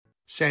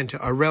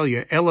Santa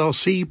Aurelia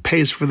LLC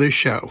pays for this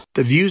show.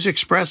 The views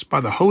expressed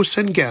by the hosts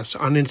and guests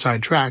on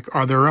Inside Track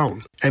are their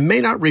own and may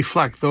not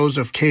reflect those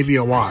of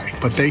KVOI,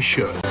 but they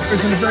should.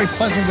 And a very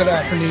pleasant good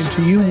afternoon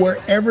to you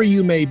wherever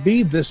you may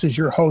be. This is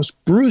your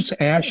host, Bruce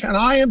Ash, and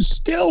I am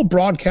still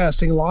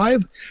broadcasting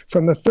live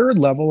from the third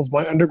level of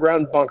my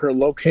underground bunker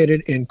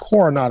located in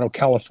Coronado,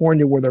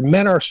 California, where the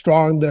men are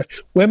strong, the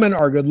women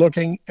are good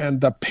looking,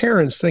 and the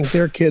parents think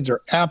their kids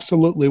are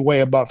absolutely way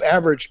above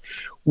average.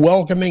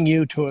 Welcoming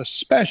you to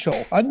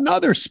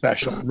another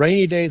special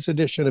Rainy Days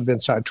edition of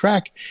Inside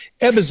Track.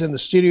 Eb is in the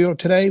studio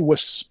today with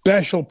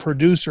special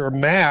producer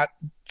Matt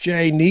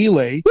J.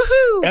 Neely,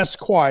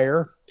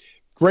 Esquire.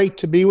 Great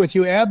to be with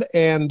you, Eb,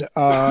 and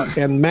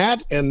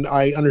Matt. And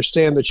I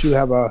understand that you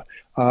have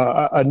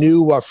a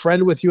new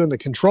friend with you in the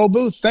control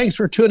booth. Thanks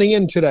for tuning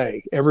in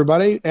today,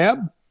 everybody.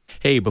 Eb?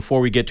 Hey, before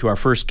we get to our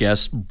first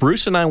guest,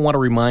 Bruce and I want to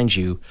remind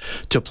you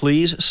to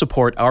please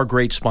support our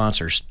great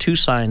sponsors,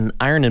 Tucson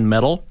Iron and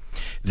Metal.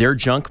 Their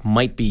junk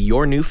might be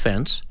your new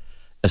fence.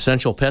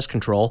 Essential Pest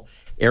Control.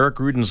 Eric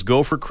Ruden's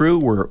Gopher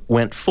Crew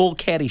went full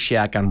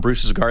Caddyshack on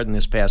Bruce's garden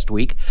this past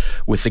week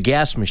with the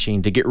gas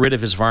machine to get rid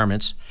of his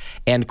varmints.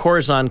 And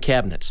Corazon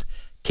Cabinets.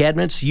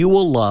 Cabinets you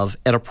will love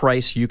at a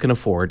price you can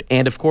afford.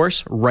 And, of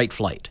course, Right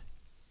Flight.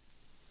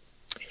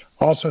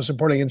 Also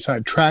supporting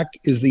Inside Track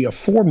is the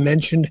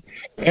aforementioned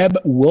Eb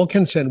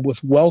Wilkinson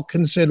with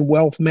Wilkinson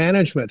Wealth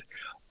Management.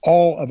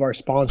 All of our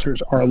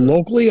sponsors are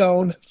locally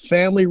owned,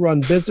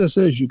 family-run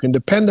businesses you can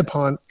depend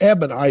upon.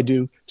 Eb and I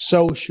do,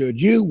 so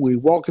should you. We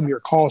welcome your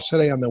calls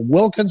today on the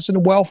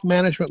Wilkinson Wealth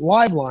Management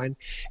Live Line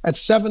at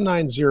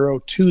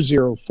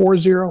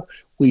 790-2040.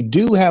 We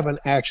do have an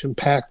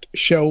action-packed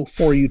show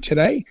for you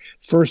today.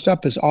 First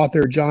up is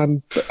author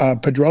John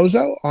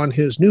Pedroso on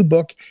his new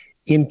book,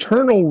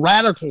 Internal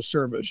Radical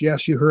Service.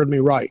 Yes, you heard me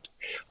right.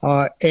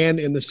 And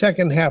in the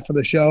second half of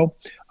the show,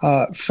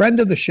 friend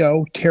of the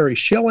show, Terry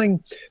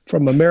Schilling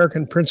from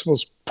American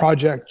Principles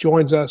Project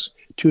joins us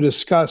to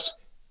discuss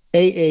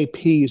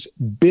AAP's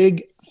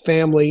Big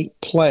Family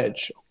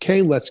Pledge.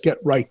 Okay, let's get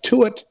right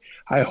to it.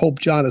 I hope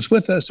John is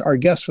with us. Our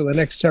guest for the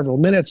next several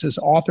minutes is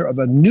author of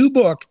a new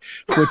book,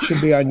 which should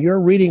be on your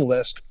reading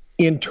list,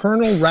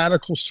 Internal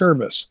Radical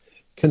Service.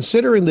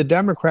 Considering the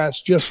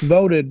Democrats just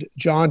voted,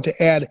 John,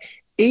 to add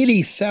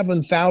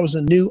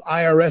 87,000 new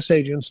IRS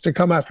agents to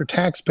come after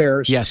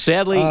taxpayers. Yeah,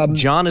 sadly,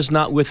 John is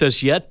not with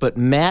us yet, but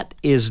Matt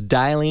is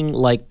dialing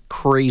like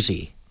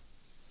crazy.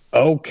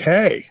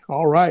 Okay.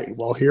 All right.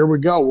 Well, here we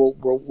go.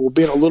 We'll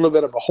be in a little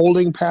bit of a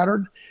holding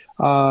pattern.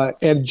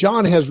 And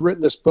John has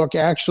written this book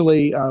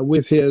actually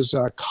with his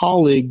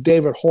colleague,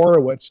 David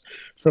Horowitz,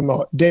 from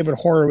the David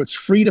Horowitz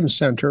Freedom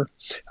Center.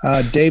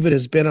 David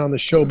has been on the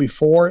show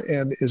before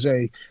and is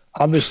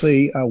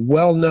obviously a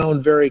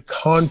well-known, very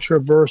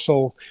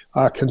controversial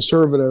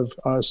conservative,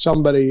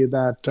 somebody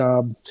that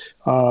the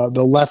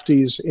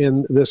lefties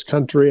in this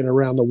country and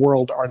around the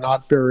world are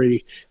not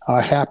very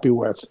happy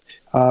with.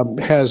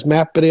 Has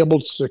Matt been able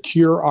to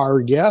secure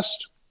our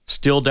guest?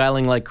 Still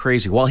dialing like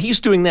crazy. While he's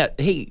doing that,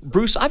 hey,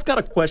 Bruce, I've got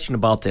a question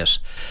about this.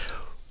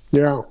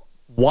 Yeah.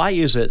 Why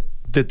is it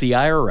that the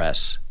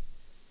IRS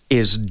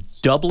is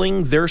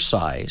doubling their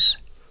size,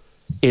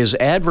 is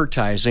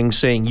advertising,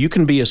 saying you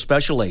can be a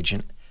special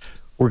agent,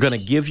 we're going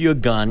to give you a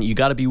gun, you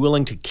got to be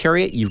willing to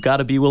carry it, you've got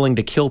to be willing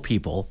to kill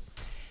people,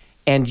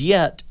 and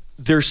yet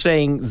they're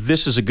saying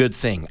this is a good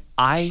thing?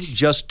 I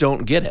just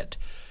don't get it.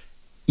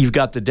 You've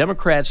got the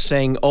Democrats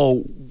saying,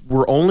 oh,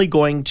 we're only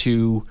going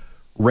to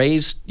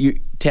raise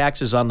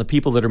taxes on the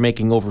people that are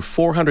making over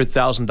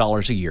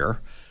 $400,000 a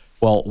year.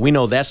 Well, we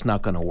know that's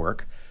not going to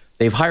work.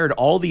 They've hired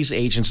all these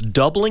agents,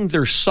 doubling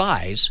their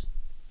size,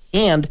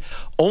 and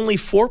only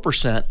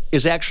 4%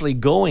 is actually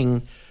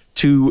going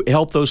to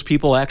help those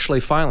people actually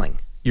filing.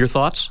 Your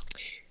thoughts?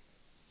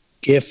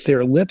 If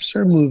their lips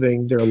are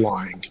moving, they're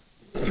lying.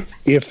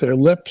 If their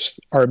lips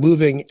are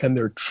moving and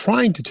they're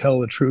trying to tell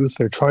the truth,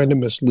 they're trying to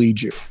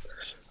mislead you.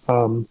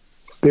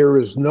 There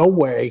is no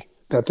way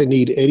that they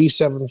need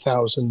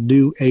 87,000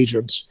 new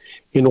agents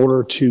in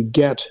order to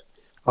get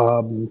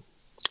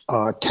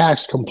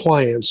tax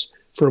compliance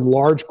from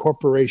large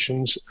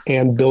corporations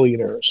and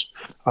billionaires.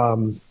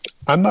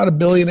 I'm not a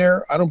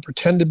billionaire. I don't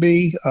pretend to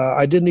be.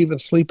 I didn't even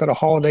sleep at a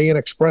Holiday Inn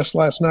Express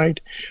last night.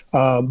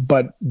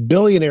 But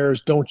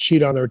billionaires don't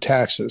cheat on their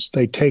taxes.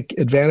 They take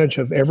advantage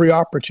of every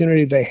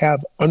opportunity they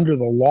have under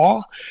the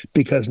law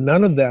because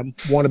none of them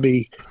want to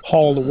be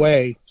hauled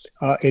away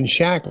in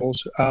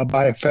shackles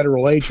by a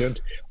federal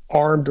agent,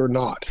 armed or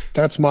not.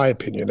 That's my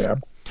opinion,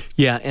 Eb.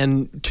 Yeah,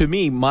 and to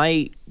me,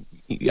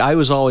 I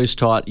was always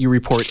taught you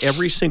report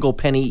every single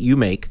penny you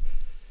make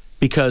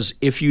because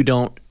if you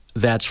don't,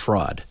 that's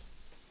fraud.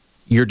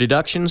 Your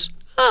deductions,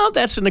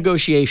 that's a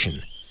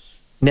negotiation.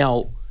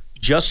 Now,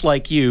 just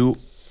like you,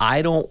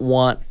 I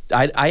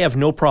have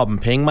no problem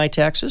paying my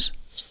taxes.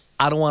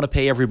 I don't want to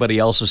pay everybody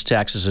else's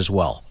taxes as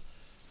well.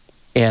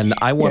 And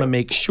I want to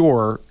make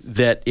sure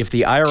that if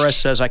the IRS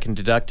says I can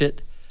deduct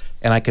it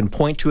and I can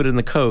point to it in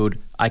the code,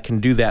 I can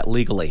do that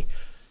legally.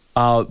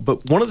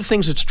 But one of the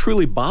things that's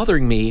truly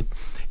bothering me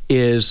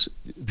is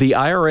the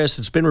IRS,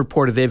 it's been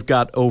reported they've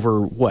got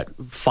over,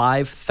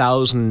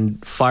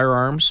 5,000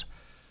 firearms,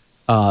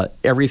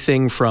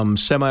 everything from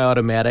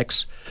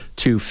semi-automatics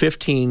to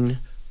 15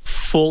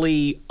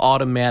 fully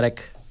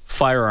automatic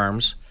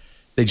firearms.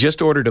 They just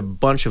ordered a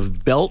bunch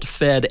of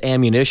belt-fed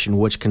ammunition,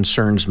 which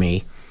concerns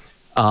me.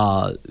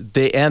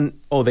 They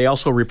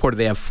also reported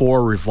they have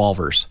 4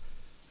 revolvers.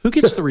 Who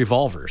gets the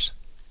revolvers?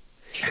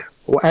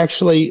 Well,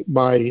 actually,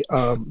 my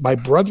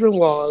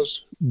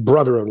brother-in-law's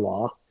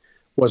brother-in-law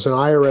was an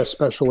IRS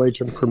special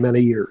agent for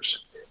many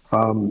years,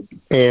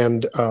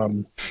 and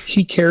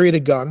he carried a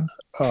gun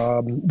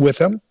with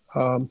him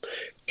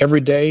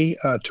every day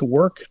to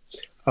work.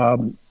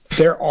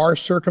 There are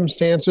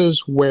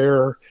circumstances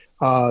where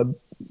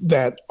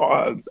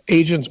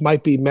agents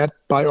might be met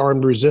by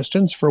armed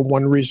resistance for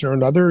one reason or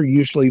another.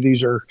 Usually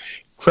these are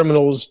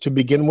criminals to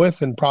begin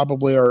with and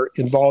probably are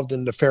involved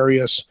in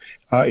nefarious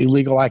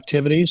illegal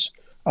activities.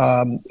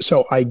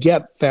 So I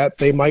get that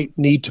they might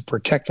need to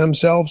protect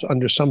themselves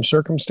under some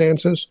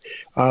circumstances,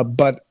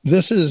 but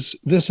this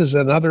is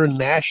another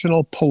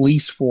national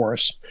police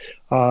force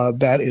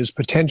that is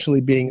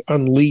potentially being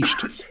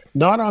unleashed,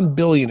 not on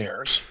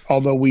billionaires,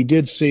 although we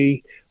did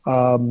see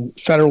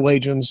federal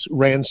agents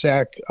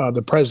ransack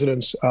the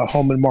president's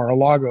home in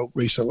Mar-a-Lago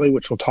recently,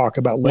 which we'll talk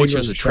about later. Which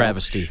is a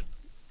travesty.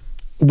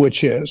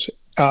 Which is,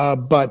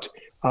 but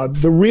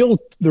the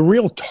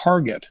real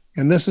target,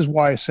 and this is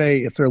why I say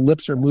if their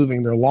lips are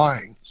moving, they're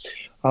lying.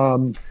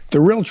 The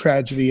real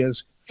tragedy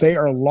is they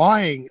are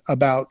lying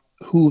about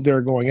who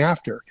they're going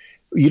after.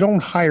 You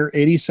don't hire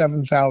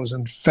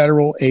 87,000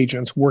 federal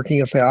agents working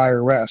at the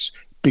IRS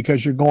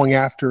because you're going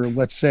after,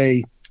 let's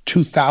say,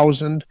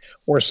 2,000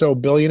 or so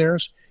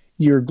billionaires.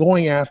 You're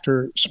going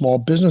after small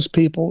business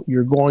people.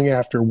 You're going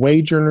after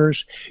wage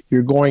earners.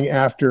 You're going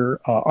after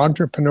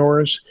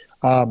entrepreneurs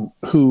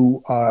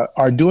who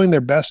are doing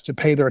their best to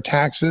pay their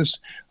taxes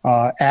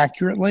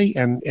accurately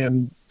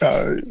and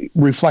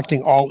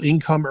reflecting all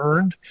income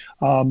earned.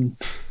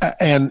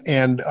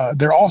 And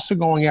they're also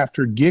going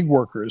after gig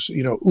workers,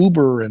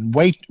 Uber and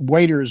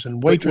waiters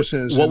and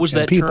waitresses. What was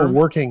that people term?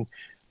 Working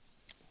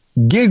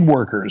gig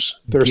workers.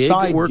 They're gig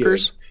side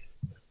workers?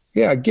 Gig.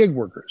 Yeah, gig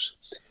workers.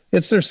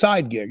 It's their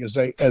side gig, as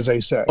they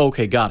say.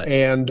 Okay, got it.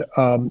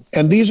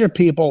 And these are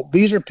people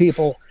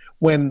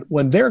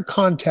when they're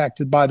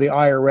contacted by the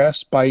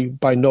IRS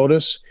by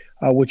notice,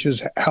 which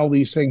is how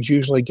these things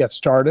usually get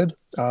started,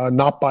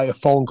 not by a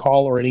phone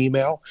call or an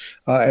email,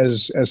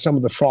 as some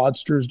of the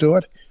fraudsters do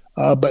it.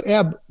 But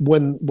Eb,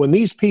 when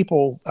these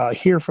people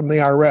hear from the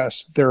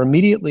IRS, they're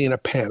immediately in a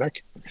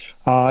panic,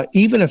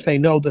 even if they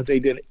know that they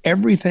did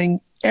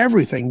everything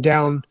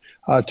down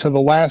to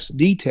the last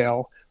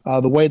detail.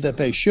 The way that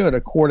they should,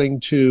 according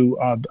to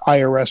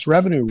IRS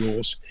revenue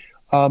rules,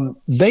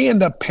 they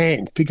end up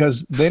paying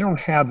because they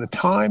don't have the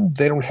time,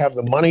 they don't have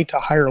the money to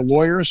hire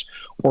lawyers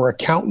or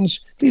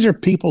accountants. These are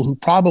people who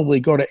probably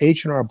go to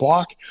H&R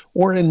Block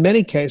or in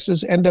many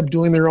cases end up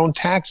doing their own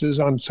taxes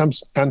on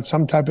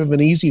some type of an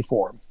easy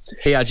form.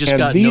 Hey, I just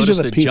got notice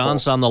that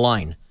John's on the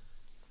line.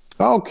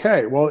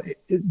 Okay, well,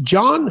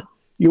 John,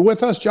 you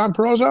with us, John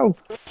Perozzo?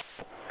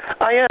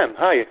 I am.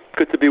 Hi,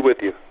 good to be with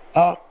you.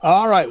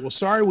 All right. Well,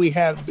 sorry we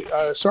had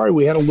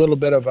a little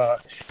bit of a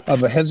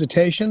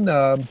hesitation.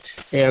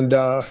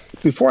 And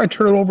before I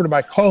turn it over to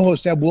my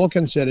co-host Eb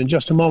Wilkinson in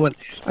just a moment,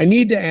 I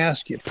need to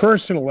ask you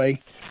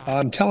personally.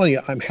 I'm telling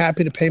you, I'm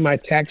happy to pay my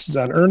taxes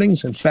on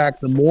earnings. In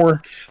fact, the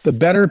more, the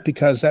better,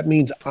 because that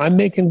means I'm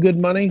making good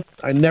money.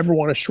 I never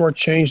want to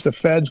shortchange the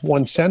feds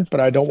 1 cent,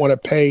 but I don't want to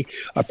pay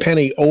a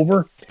penny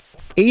over.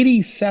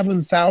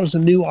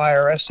 87,000 new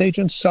IRS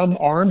agents, some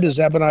armed, as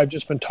Eb and I have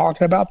just been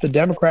talking about. The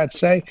Democrats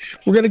say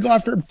we're going to go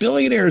after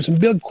billionaires and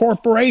big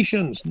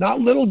corporations, not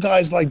little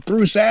guys like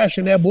Bruce Ash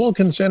and Eb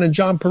Wilkinson and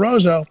John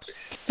Perozzo.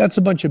 That's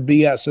a bunch of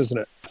BS, isn't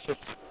it?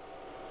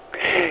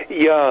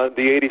 Yeah,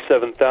 the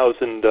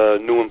 87,000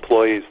 new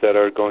employees that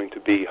are going to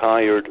be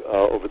hired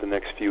over the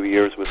next few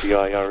years with the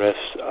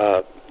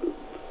IRS,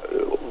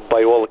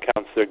 by all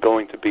accounts, they're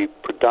going to be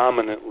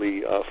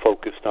predominantly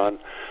focused on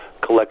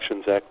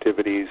collections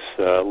activities,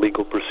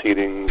 legal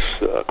proceedings,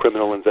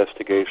 criminal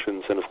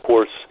investigations, and of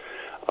course,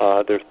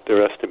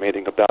 they're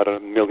estimating about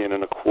 1.25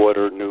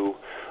 million new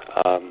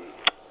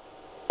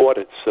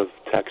audits of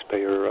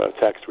taxpayer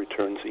tax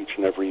returns each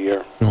and every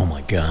year. Oh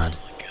my God!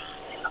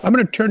 I'm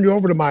going to turn you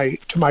over to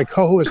my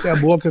co-host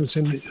Eb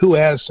Wilkinson, who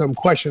has some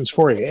questions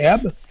for you.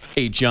 Eb?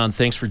 Hey, John,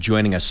 thanks for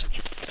joining us.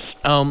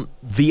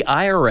 The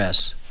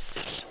IRS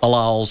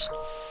allows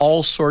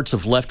all sorts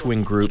of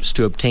left-wing groups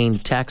to obtain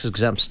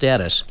tax-exempt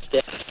status.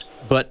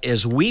 But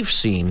as we've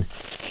seen,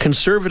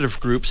 conservative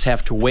groups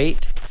have to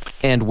wait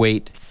and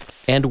wait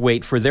and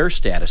wait for their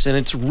status. And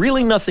it's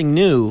really nothing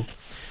new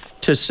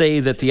to say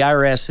that the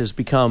IRS has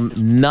become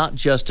not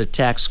just a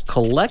tax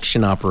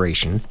collection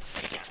operation.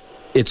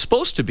 It's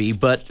supposed to be,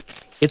 but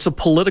it's a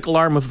political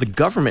arm of the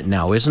government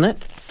now, isn't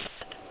it?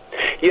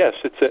 Yes,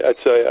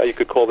 you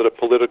could call it a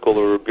political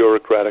or a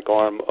bureaucratic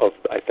arm of,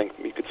 I think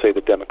you could say,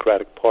 the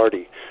Democratic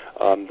Party.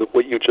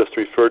 What you just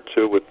referred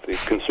to with the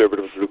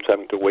conservative groups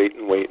having to wait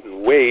and wait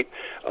and wait,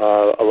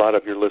 a lot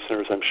of your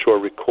listeners, I'm sure,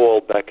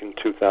 recall back in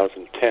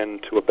 2010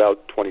 to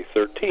about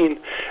 2013,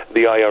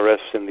 the IRS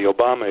in the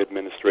Obama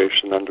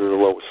administration under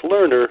Lois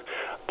Lerner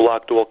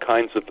blocked all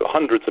kinds of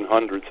hundreds and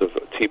hundreds of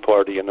Tea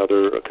Party and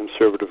other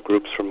conservative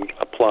groups from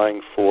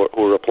applying for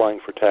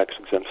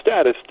tax-exempt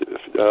status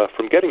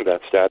from getting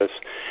that status.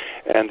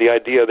 And the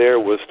idea there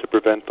was to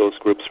prevent those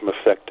groups from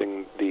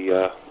affecting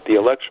the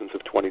elections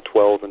of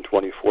 2012 and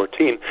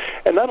 2014.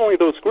 And not only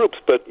those groups,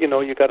 but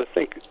you got to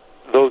think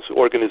those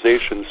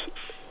organizations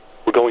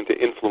were going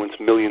to influence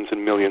millions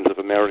and millions of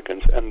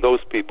Americans, and those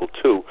people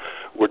too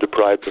were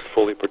deprived of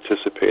fully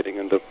participating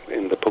in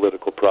the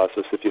political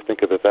process, if you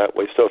think of it that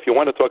way. So if you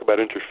want to talk about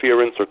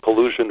interference or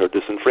collusion or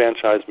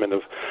disenfranchisement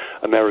of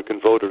American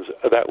voters,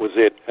 that was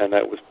it, and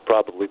that was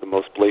probably the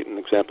most blatant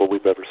example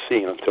we've ever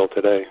seen until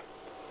today.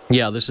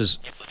 Yeah, this has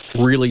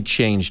really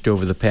changed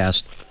over the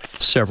past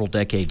several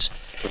decades.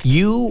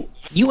 You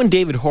and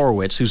David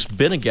Horowitz, who's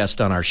been a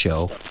guest on our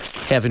show,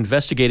 have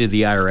investigated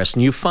the IRS,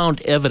 and you found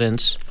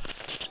evidence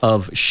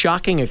of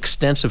shocking,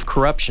 extensive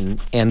corruption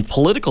and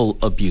political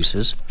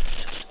abuses.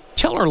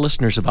 Tell our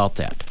listeners about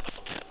that.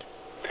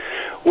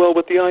 Well,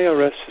 what the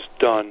IRS has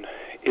done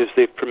is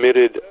they've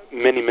permitted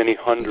many, many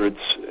hundreds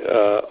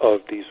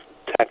of these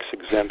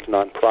tax-exempt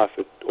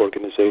nonprofit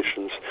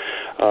organizations.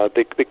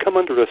 They come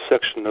under a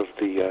section of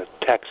the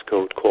tax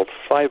code called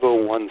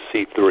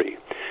 501c3.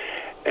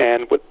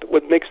 And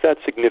what makes that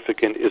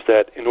significant is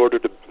that in order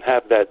to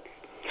have that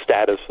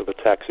status of a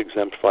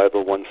tax-exempt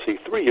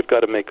 501c3, you've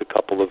got to make a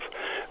couple of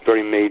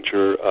very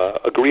major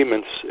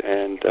agreements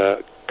and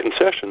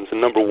concessions.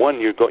 And number one,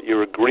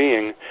 you're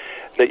agreeing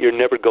that you're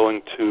never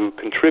going to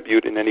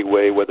contribute in any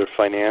way, whether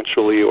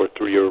financially or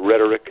through your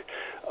rhetoric,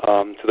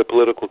 to the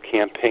political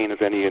campaign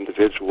of any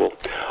individual,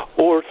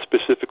 or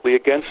specifically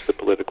against the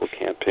political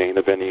campaign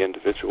of any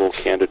individual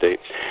candidate.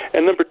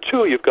 And number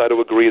two, you've got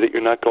to agree that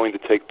you're not going to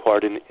take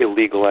part in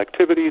illegal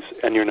activities,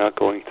 and you're not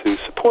going to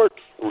support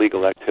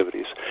illegal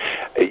activities.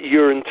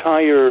 Your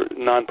entire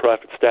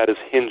nonprofit status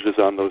hinges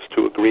on those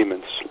two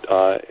agreements.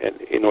 And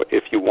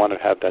if you want to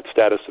have that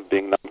status of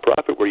being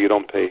nonprofit, where you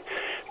don't pay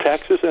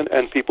taxes,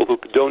 and people who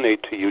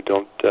donate to you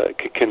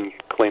can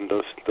claim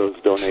those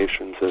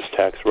donations as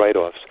tax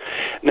write-offs.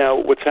 Now,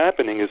 what's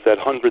happening is that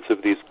hundreds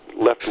of these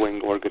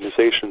left-wing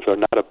organizations are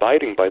not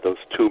abiding by those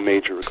two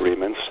major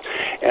agreements,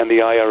 and the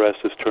IRS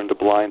has turned a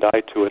blind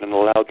eye to it and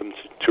allowed them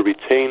to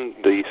retain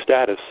the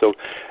status. So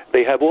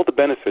they have all the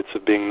benefits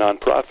of being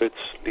nonprofits,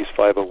 these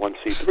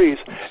 501c3s,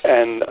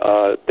 and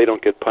they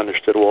don't get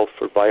punished at all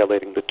for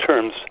violating the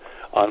terms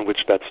on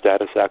which that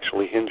status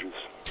actually hinges.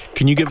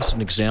 Can you give us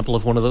an example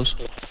of one of those?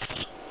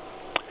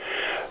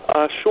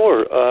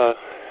 Sure.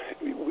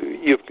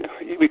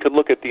 We could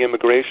look at the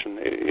immigration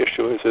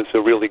issue as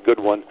a really good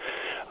one.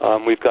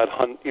 We've got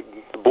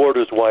the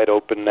border's wide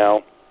open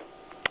now.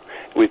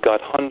 We've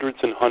got hundreds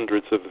and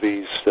hundreds of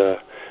these.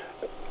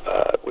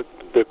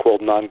 They're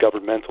called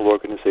non-governmental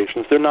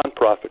organizations. They're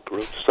nonprofit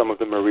groups. Some of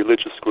them are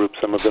religious groups.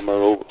 Some of them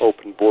are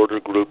open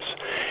border groups.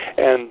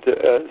 And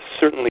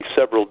certainly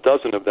several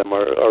dozen of them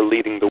are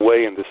leading the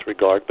way in this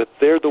regard. But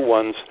they're the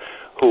ones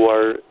who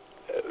are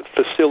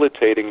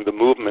facilitating the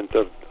movement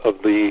of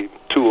the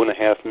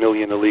 2.5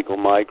 million illegal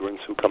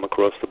migrants who come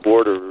across the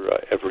border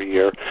every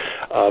year,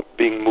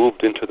 being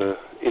moved into the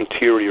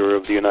interior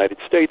of the United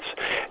States.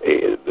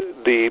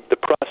 The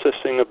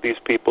processing of these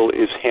people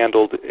is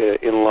handled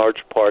in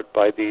large part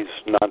by these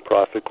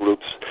nonprofit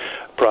groups,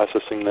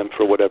 processing them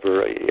for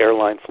whatever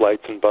airline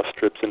flights and bus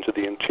trips into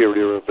the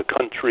interior of the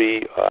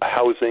country,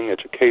 housing,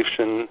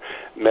 education,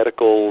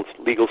 medical,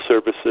 legal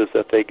services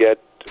that they get,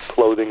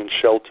 clothing and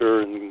shelter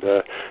and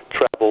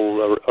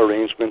travel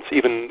arrangements,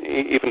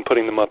 even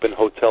putting them up in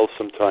hotels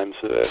sometimes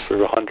for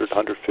 $100,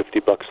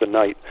 $150 a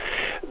night.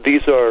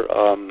 These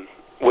are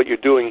what you're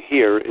doing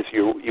here is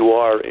you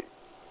are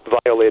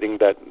violating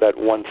that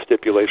one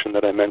stipulation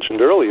that I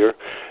mentioned earlier.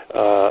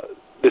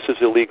 This is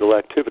illegal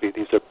activity.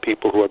 These are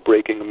people who are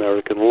breaking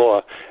American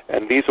law.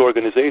 And these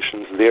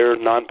organizations, they're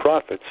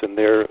nonprofits, and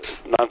their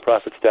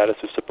nonprofit status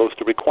is supposed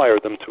to require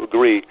them to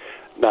agree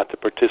not to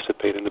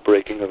participate in the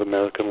breaking of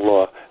American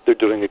law. They're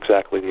doing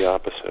exactly the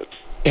opposite.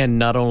 And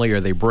not only are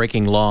they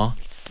breaking law,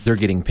 they're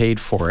getting paid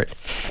for it.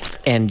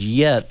 And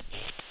yet,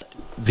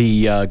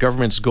 the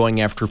government's going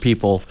after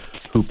people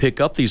who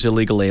pick up these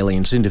illegal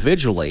aliens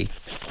individually,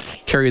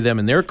 carry them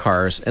in their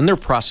cars, and they're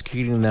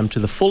prosecuting them to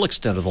the full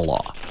extent of the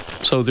law.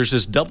 So there's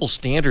this double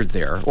standard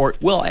there. Or,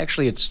 well,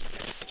 actually,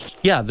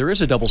 there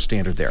is a double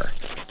standard there.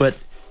 But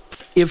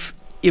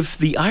if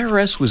the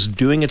IRS was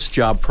doing its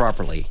job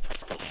properly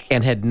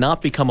and had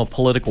not become a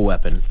political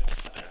weapon,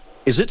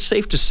 is it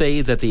safe to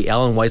say that the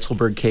Allen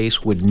Weisselberg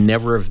case would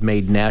never have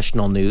made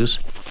national news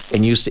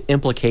and used to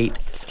implicate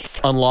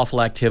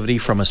unlawful activity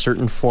from a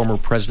certain former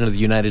president of the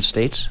United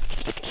States?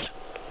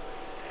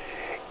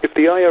 If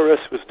the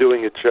IRS was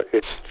doing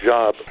its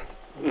job,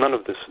 none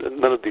of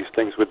these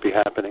things would be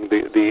happening.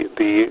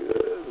 The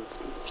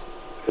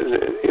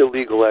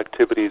illegal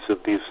activities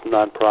of these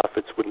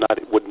nonprofits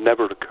would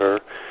never occur,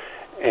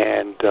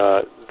 and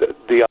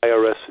the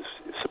IRS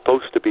is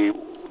supposed to be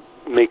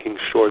making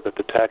sure that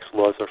the tax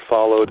laws are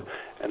followed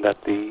and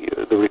that the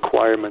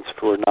requirements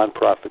for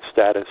nonprofit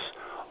status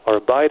are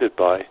abided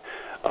by.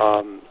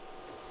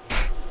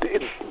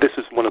 This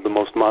is one of the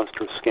most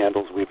monstrous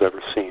scandals we've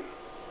ever seen.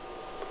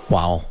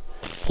 Wow.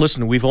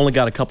 Listen, we've only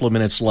got a couple of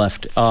minutes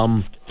left.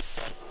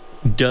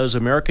 Does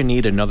America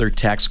need another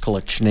tax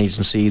collection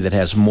agency that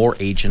has more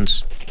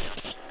agents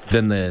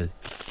than the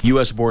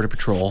U.S. Border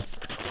Patrol?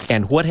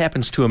 And what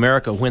happens to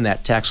America when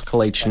that tax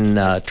collection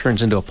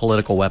turns into a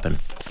political weapon?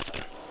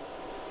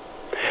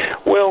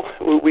 Well,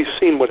 we've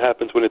seen what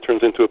happens when it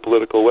turns into a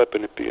political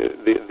weapon.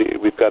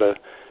 We've got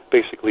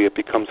basically it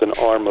becomes an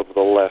arm of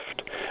the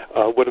left.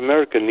 What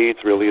America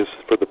needs really is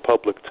for the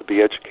public to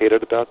be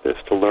educated about this,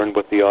 to learn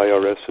what the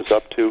IRS is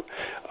up to.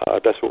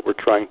 That's what we're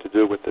trying to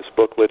do with this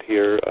booklet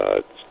here,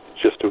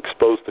 just to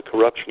expose the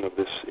corruption of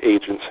this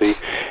agency,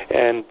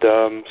 and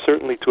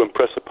certainly to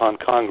impress upon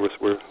Congress.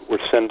 We're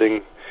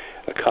sending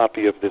a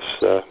copy of this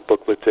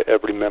booklet to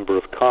every member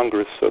of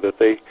Congress so that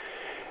they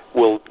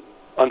will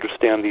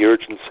understand the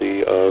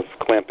urgency of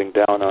clamping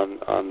down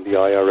on the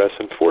IRS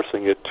and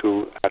forcing it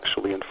to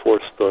actually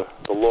enforce the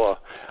law,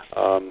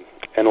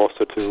 and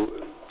also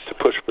to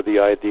push for the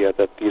idea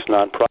that these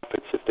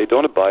nonprofits, if they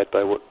don't abide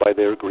by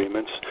their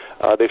agreements,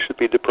 they should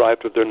be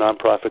deprived of their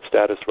nonprofit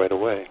status right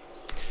away.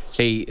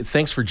 Hey,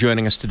 thanks for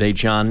joining us today,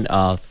 John.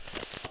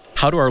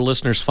 How do our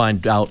listeners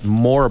find out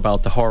more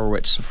about the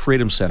Horowitz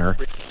Freedom Center,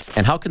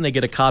 and how can they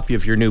get a copy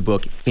of your new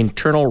book,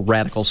 Internal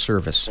Radical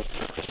Service?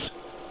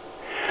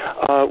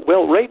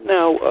 Well, right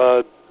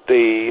now,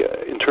 the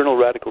Internal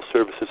Radical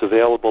Service is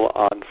available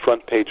on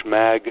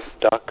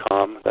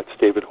frontpagemag.com. That's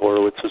David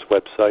Horowitz's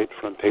website,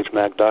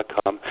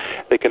 frontpagemag.com.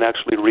 They can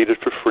actually read it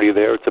for free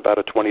there. It's about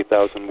a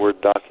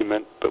 20,000-word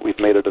document, but we've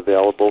made it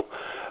available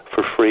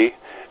for free.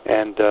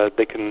 And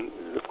they can,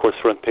 of course,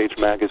 Front Page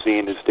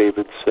Magazine is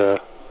David's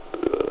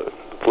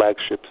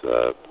flagship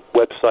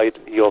website.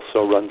 He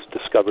also runs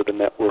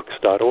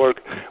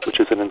discoverthenetworks.org, which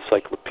is an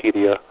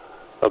encyclopedia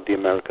of the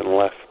American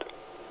left.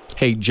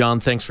 Hey, John,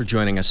 thanks for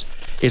joining us.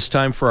 It's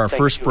time for our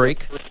first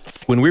break.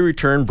 When we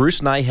return, Bruce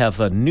and I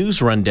have a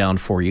news rundown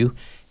for you.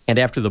 And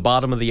after the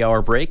bottom of the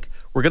hour break,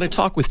 we're going to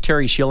talk with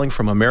Terry Schilling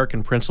from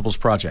American Principles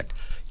Project.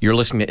 You're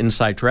listening to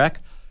Inside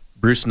Track.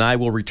 Bruce and I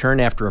will return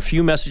after a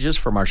few messages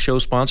from our show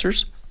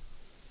sponsors.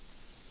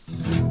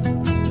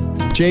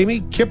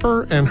 Jamie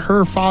Kipper and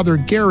her father,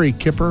 Gary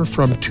Kipper,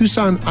 from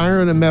Tucson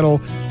Iron and Metal.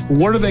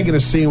 What are they going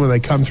to see when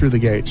they come through the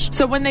gates?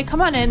 So when they come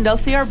on in, they'll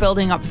see our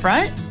building up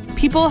front.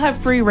 People have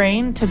free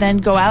reign to then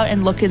go out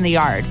and look in the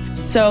yard.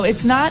 So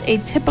it's not a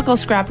typical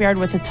scrapyard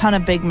with a ton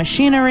of big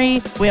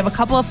machinery. We have a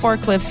couple of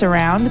forklifts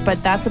around,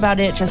 but that's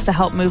about it, just to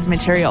help move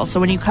material. So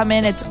when you come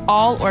in, it's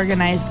all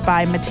organized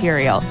by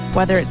material,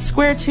 whether it's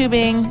square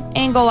tubing,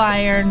 angle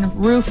iron,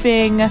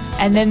 roofing,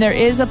 and then there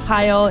is a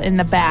pile in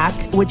the back,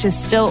 which is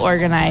still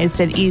organized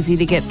and easy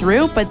to get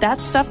through, but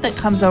that's stuff that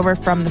comes over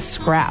from the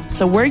scrap.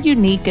 So we're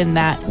unique in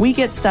that we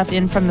get stuff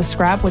in from the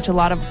scrap, which a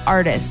lot of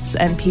artists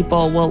and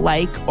people will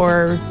like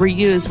or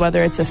reuse,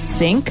 whether it's a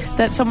sink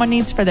that someone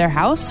needs for their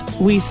house.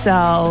 We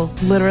sell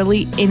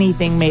literally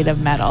anything made of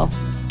metal.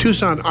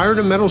 Tucson Iron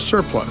and Metal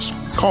Surplus.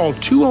 Call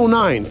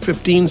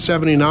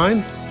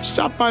 209-1579.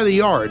 Stop by the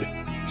yard.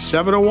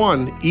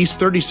 701 East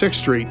 36th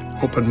Street.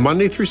 Open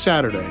Monday through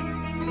Saturday.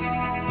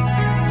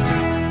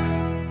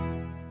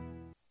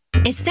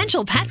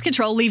 Essential Pest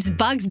Control leaves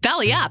bugs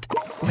belly up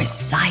with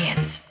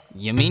science.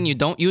 You mean you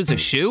don't use a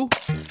shoe?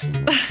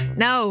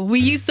 No,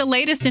 we use the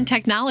latest in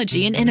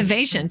technology and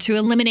innovation to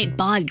eliminate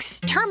bugs,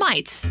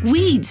 termites,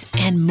 weeds,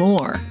 and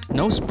more.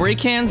 No spray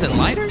cans and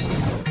lighters?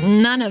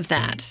 None of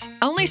that.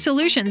 Only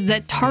solutions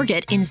that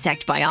target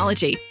insect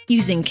biology,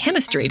 using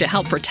chemistry to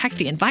help protect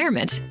the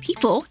environment,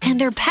 people, and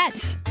their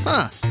pets.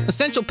 Huh.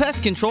 Essential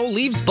Pest Control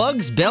leaves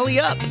bugs belly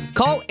up.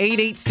 Call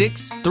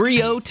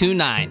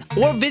 886-3029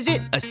 or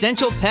visit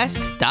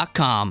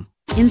essentialpest.com.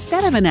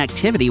 Instead of an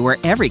activity where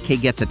every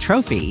kid gets a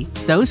trophy,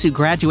 those who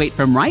graduate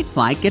from Wright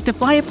Flight get to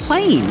fly a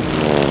plane.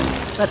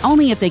 But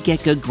only if they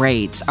get good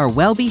grades, are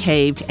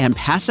well-behaved, and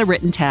pass a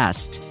written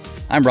test.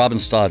 I'm Robin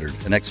Stoddard,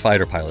 an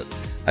ex-fighter pilot.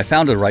 I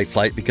founded Wright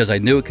Flight because I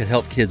knew it could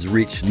help kids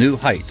reach new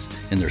heights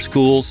in their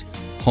schools,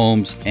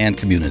 homes, and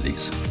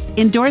communities.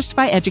 Endorsed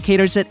by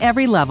educators at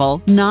every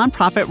level,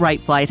 nonprofit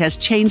Wright Flight has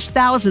changed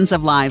thousands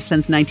of lives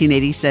since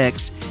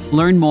 1986.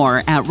 Learn more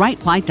at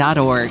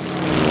wrightflight.org.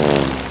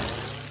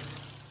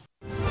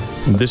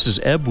 This is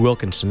Eb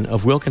Wilkinson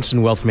of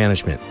Wilkinson Wealth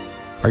Management.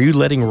 Are you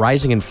letting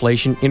rising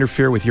inflation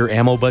interfere with your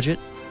ammo budget?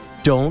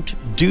 Don't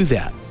do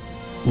that.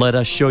 Let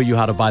us show you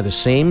how to buy the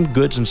same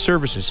goods and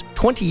services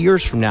 20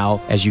 years from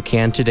now as you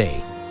can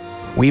today.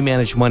 We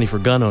manage money for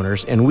gun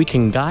owners, and we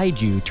can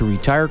guide you to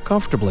retire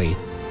comfortably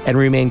and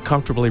remain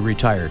comfortably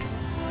retired.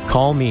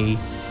 Call me,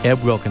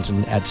 Eb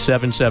Wilkinson, at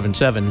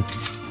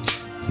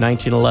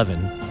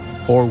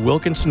 777-1911 or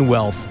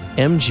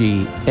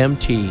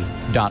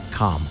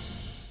WilkinsonWealthMGMT.com.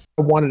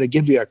 I wanted to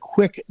give you a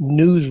quick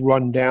news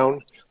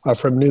rundown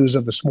from news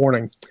of this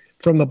morning.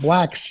 From the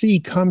Black Sea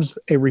comes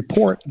a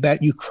report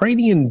that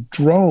Ukrainian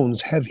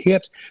drones have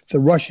hit the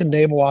Russian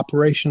Naval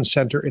Operations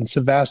Center in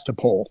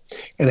Sevastopol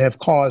and have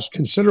caused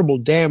considerable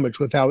damage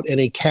without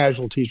any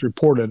casualties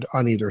reported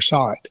on either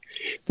side.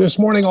 This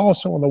morning,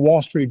 also in the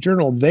Wall Street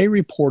Journal, they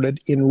reported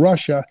in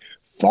Russia,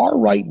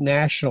 far-right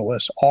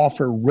nationalists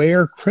offer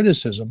rare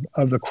criticism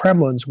of the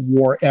Kremlin's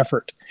war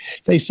effort.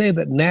 They say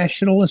that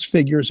nationalist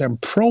figures and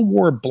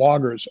pro-war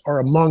bloggers are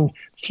among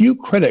few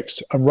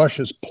critics of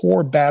Russia's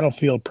poor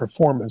battlefield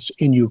performance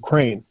in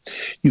Ukraine.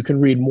 You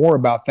can read more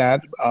about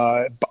that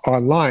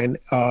online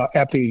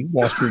at the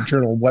Wall Street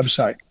Journal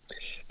website.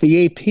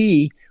 The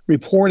AP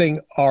reporting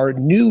our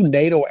new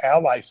NATO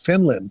ally,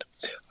 Finland,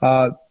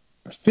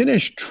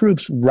 Finnish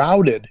troops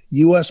routed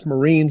U.S.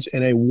 Marines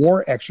in a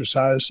war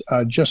exercise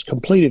just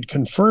completed,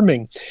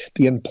 confirming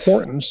the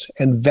importance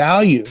and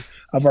value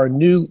of our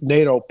new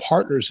NATO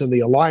partners in the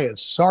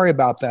alliance. Sorry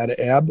about that,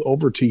 Eb.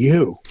 Over to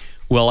you.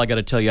 Well, I got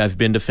to tell you, I've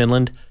been to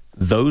Finland.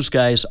 Those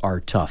guys are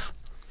tough.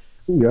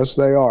 Yes,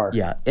 they are.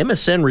 Yeah.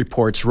 MSN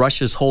reports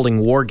Russia's holding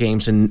war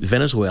games in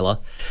Venezuela,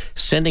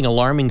 sending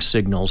alarming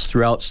signals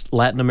throughout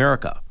Latin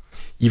America.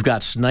 You've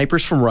got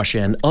snipers from Russia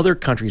and other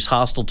countries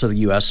hostile to the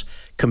U.S.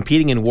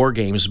 competing in war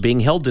games being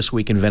held this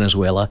week in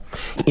Venezuela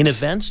in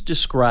events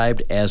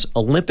described as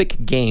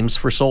Olympic Games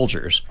for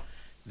soldiers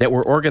that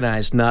were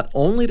organized not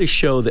only to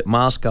show that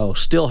Moscow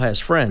still has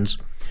friends,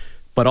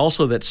 but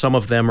also that some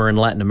of them are in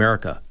Latin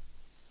America.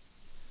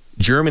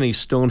 Germany's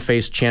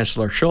stone-faced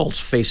Chancellor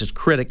Scholz faces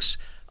critics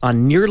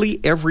on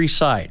nearly every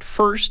side.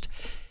 First,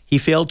 he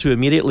failed to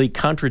immediately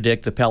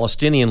contradict the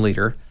Palestinian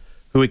leader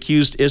who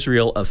accused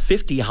Israel of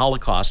 50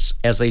 Holocausts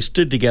as they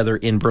stood together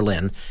in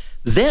Berlin.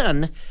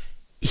 Then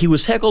he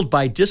was heckled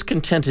by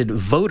discontented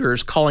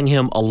voters calling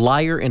him a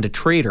liar and a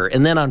traitor.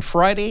 And then on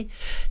Friday,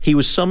 he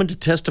was summoned to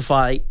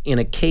testify in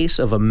a case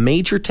of a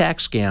major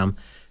tax scam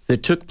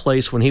that took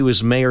place when he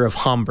was mayor of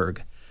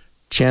Hamburg.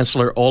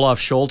 Chancellor Olaf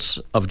Scholz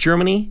of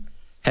Germany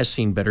has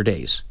seen better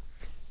days.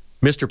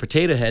 Mr.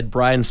 Potato Head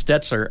Brian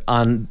Stetzer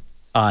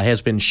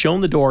has been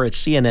shown the door at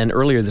CNN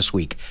earlier this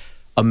week.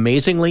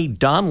 Amazingly,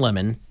 Don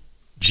Lemon,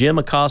 Jim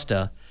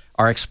Acosta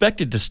are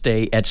expected to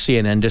stay at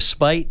CNN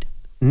despite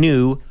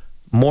new,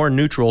 more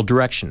neutral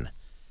direction.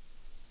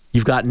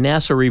 You've got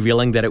NASA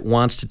revealing that it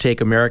wants to take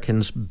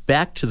Americans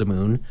back to the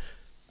moon,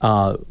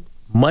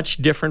 much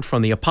different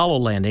from the Apollo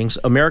landings.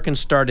 Americans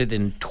started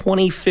in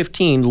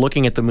 2015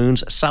 looking at the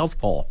moon's south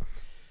pole.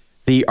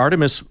 The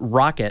Artemis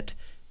rocket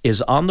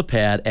is on the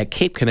pad at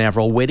Cape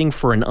Canaveral waiting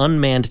for an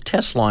unmanned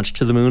test launch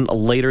to the moon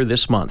later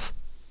this month.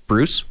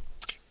 Bruce?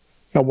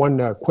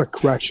 One quick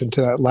correction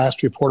to that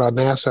last report on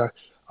NASA.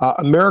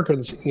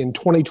 Americans in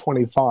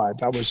 2025,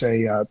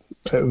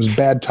 it was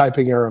bad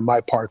typing error on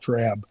my part for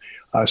Ab.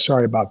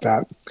 Sorry about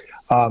that.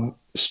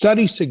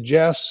 Study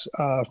suggests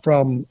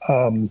from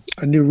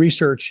a new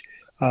research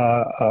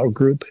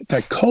group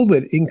that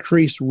COVID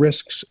increased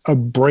risks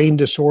of brain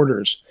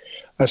disorders.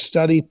 A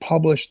study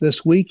published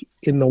this week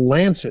in The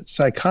Lancet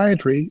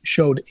Psychiatry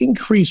showed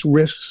increased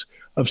risks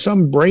of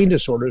some brain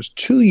disorders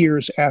 2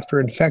 years after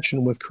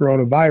infection with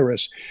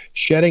coronavirus,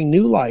 shedding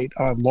new light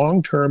on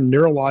long-term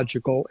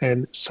neurological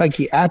and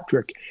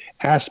psychiatric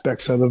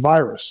aspects of the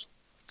virus.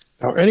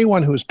 Now,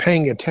 anyone who is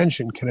paying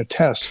attention can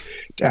attest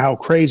to how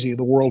crazy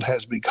the world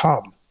has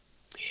become.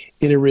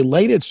 In a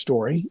related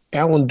story,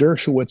 Alan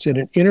Dershowitz, in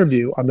an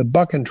interview on the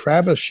Buck and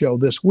Travis show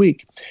this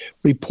week,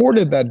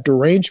 reported that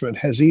derangement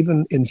has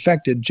even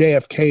infected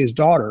JFK's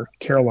daughter,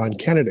 Caroline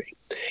Kennedy.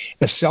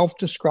 A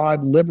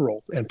self-described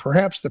liberal and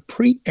perhaps the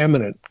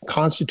preeminent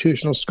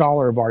constitutional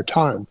scholar of our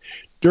time,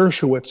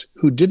 Dershowitz,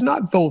 who did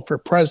not vote for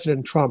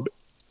President Trump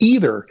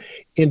either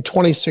in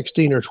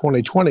 2016 or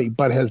 2020,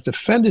 but has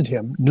defended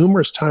him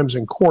numerous times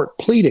in court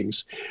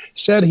pleadings,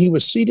 said he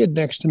was seated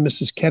next to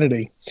Mrs.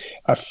 Kennedy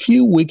a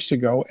few weeks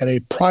ago at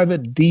a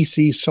private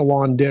D.C.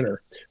 salon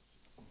dinner.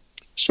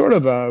 Sort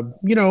of a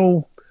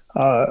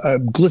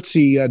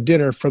glitzy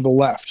dinner for the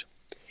left.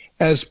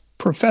 As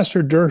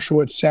Professor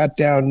Dershowitz sat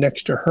down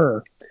next to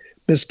her,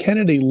 Ms.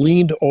 Kennedy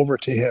leaned over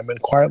to him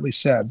and quietly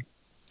said,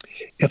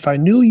 "If I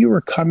knew you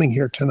were coming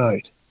here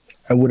tonight,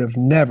 I would have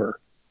never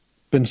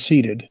been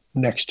seated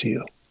next to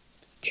you."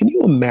 Can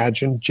you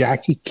imagine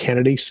Jackie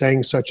Kennedy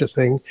saying such a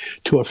thing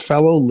to a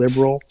fellow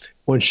liberal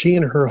when she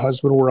and her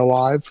husband were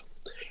alive?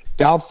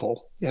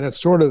 Doubtful, and it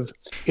sort of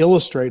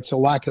illustrates a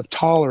lack of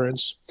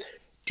tolerance,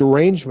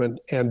 derangement,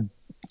 and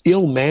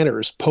ill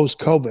manners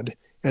post-COVID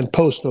and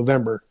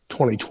post-November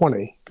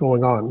 2020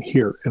 going on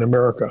here in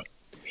America.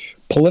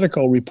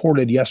 Politico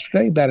reported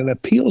yesterday that an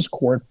appeals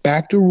court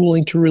backed a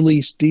ruling to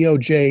release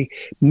DOJ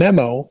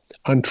memo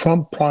on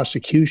Trump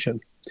prosecution.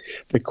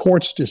 The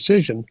court's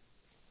decision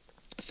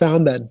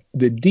found that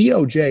the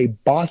DOJ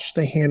botched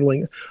the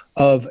handling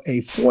of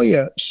a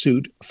FOIA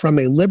suit from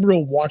a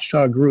liberal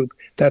watchdog group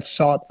that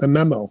sought the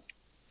memo.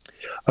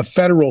 A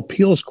federal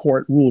appeals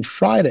court ruled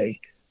Friday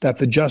that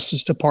the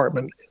Justice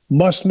Department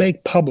must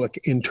make public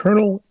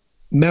internal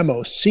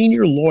memo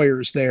senior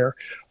lawyers there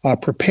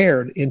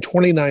prepared in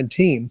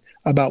 2019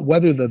 about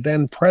whether the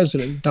then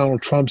President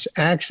Donald Trump's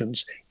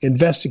actions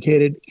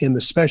investigated in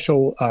the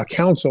special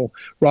counsel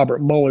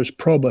Robert Mueller's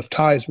probe of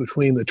ties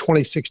between the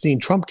 2016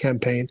 Trump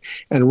campaign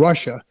and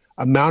Russia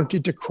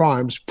amounted to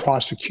crimes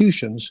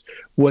prosecutions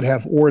would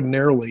have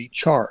ordinarily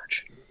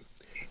charged.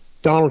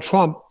 Donald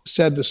Trump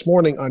said this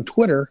morning on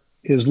Twitter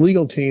his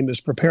legal team is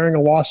preparing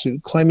a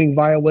lawsuit claiming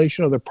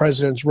violation of the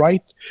president's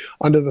right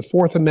under the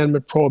Fourth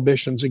Amendment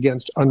prohibitions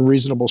against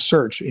unreasonable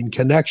search in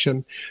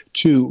connection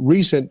to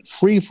recent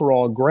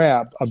free-for-all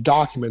grab of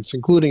documents,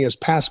 including his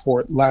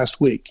passport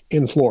last week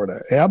in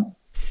Florida. Eb?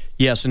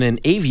 Yes, and in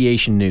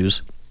aviation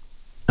news,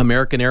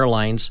 American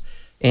Airlines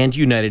and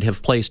United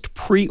have placed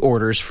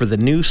pre-orders for the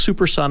new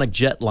supersonic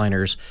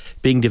jetliners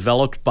being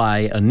developed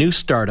by a new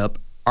startup,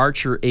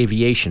 Archer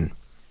Aviation.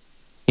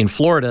 In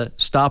Florida,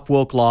 Stop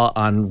Woke law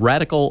on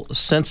radical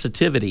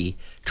sensitivity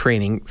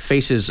training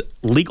faces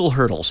legal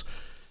hurdles.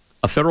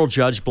 A federal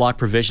judge blocked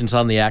provisions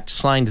on the act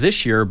signed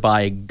this year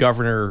by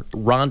Governor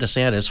Ron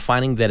DeSantis,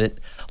 finding that it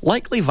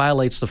likely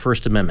violates the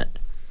First Amendment.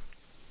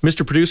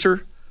 Mr.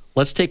 Producer,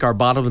 let's take our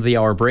bottom of the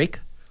hour break.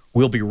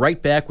 We'll be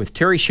right back with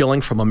Terry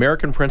Schilling from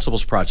American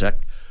Principles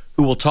Project,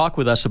 who will talk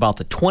with us about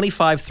the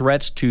 25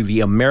 threats to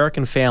the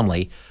American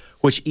family,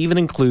 which even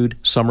include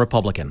some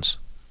Republicans.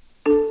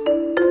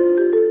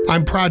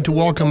 I'm proud to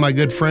welcome my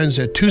good friends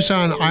at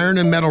Tucson Iron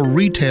and Metal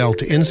Retail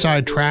to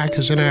Inside Track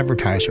as an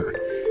advertiser.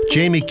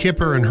 Jamie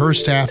Kipper and her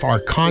staff are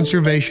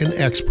conservation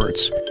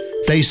experts.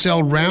 They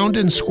sell round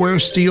and square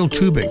steel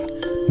tubing,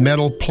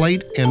 metal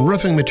plate and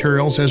roofing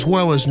materials, as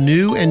well as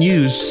new and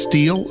used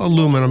steel,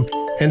 aluminum,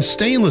 and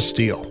stainless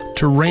steel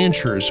to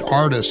ranchers,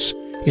 artists,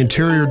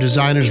 interior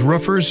designers,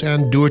 roofers,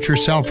 and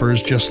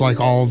do-it-yourselfers, just like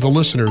all of the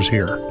listeners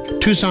here.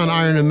 Tucson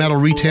Iron and Metal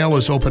Retail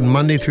is open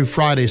Monday through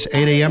Fridays,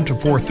 8 a.m. to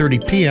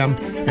 4:30 p.m.,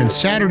 and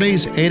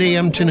Saturdays, 8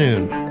 a.m. to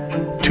noon.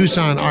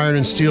 Tucson Iron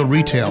and Steel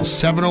Retail,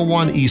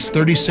 701 East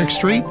 36th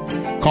Street.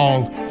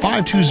 Call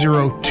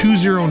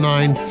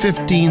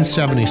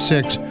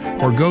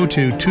 520-209-1576 or go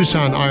to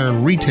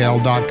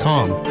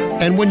TucsonIronRetail.com.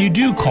 And when you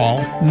do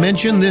call,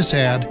 mention this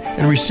ad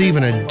and receive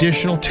an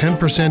additional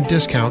 10%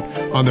 discount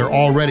on their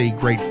already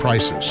great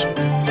prices.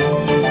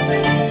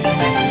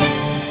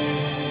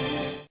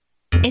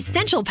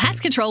 Essential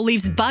Pest Control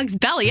leaves bugs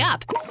belly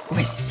up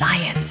with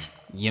science.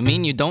 You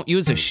mean you don't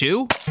use a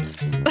shoe?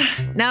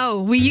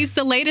 No, we use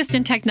the latest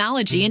in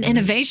technology and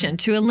innovation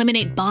to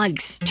eliminate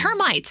bugs,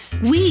 termites,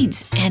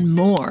 weeds, and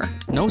more.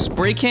 No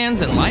spray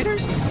cans and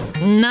lighters?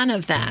 None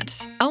of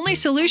that. Only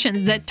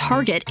solutions that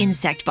target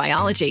insect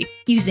biology,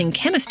 using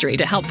chemistry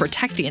to help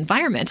protect the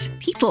environment,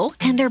 people,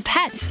 and their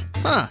pets.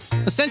 Huh.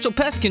 Essential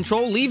Pest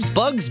Control leaves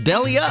bugs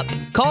belly up.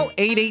 Call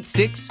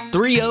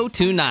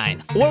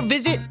 886-3029 or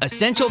visit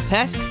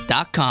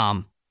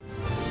essentialpest.com.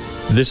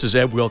 This is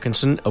Ed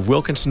Wilkinson of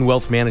Wilkinson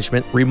Wealth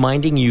Management,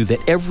 reminding you that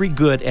every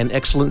good and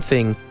excellent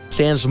thing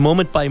stands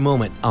moment by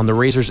moment on the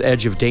razor's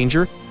edge of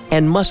danger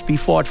and must be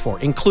fought for,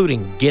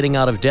 including getting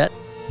out of debt,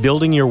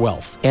 building your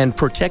wealth, and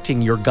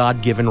protecting your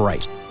God-given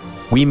right.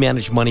 We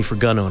manage money for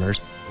gun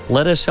owners.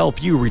 Let us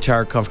help you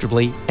retire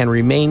comfortably and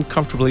remain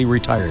comfortably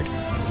retired.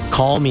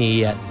 Call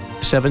me at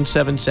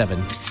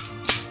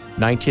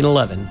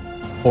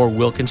 777-1911 or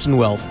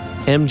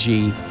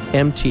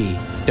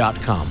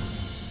WilkinsonWealthMGMT.com.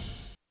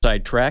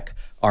 Sidetrack,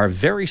 our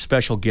very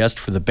special guest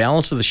for the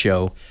balance of the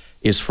show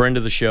is friend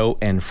of the show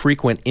and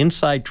frequent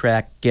Inside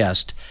Track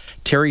guest,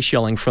 Terry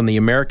Schilling from the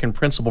American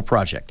Principle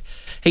Project.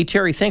 Hey,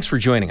 Terry, thanks for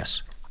joining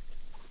us.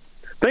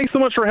 Thanks so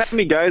much for having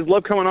me, guys.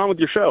 Love coming on with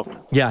your show.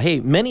 Yeah, hey,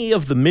 many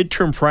of the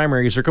midterm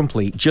primaries are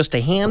complete. Just a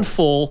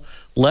handful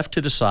left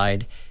to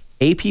decide.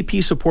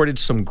 APP supported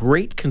some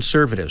great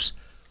conservatives.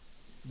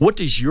 What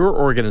does your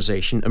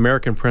organization,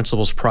 American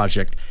Principles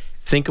Project,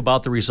 think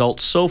about the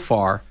results so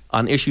far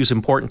on issues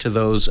important to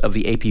those of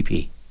the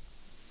APP?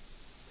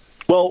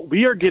 Well,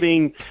 we are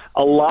getting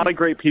a lot of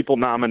great people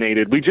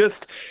nominated. We just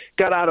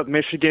got out of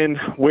Michigan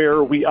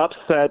where we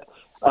upset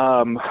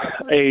an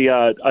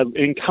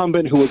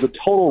incumbent who was a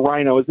total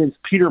rhino. His name's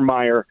Peter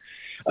Meyer.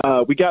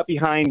 We got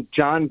behind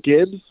John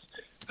Gibbs,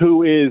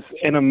 who is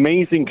an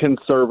amazing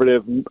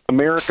conservative,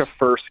 America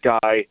First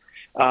guy,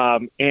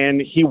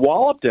 and he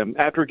walloped him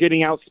after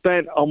getting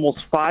outspent almost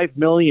 $5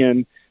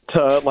 million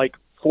to like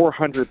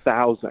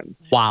 $400,000.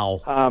 Wow.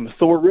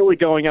 So we're really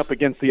going up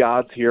against the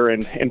odds here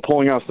and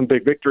pulling off some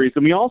big victories.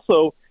 And we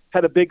also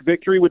had a big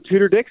victory with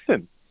Tudor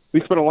Dixon.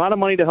 We spent a lot of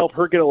money to help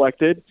her get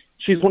elected.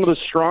 She's one of the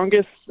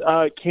strongest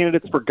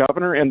candidates for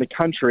governor in the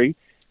country,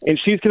 and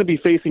she's going to be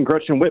facing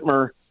Gretchen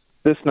Whitmer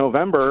this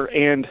November,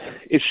 and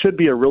it should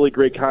be a really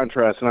great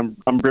contrast, and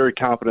I'm very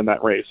confident in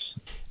that race.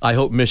 I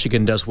hope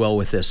Michigan does well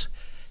with this.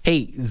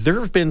 Hey, there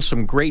have been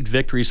some great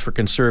victories for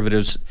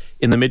conservatives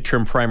in the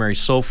midterm primary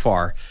so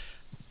far.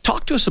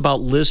 Talk to us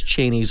about Liz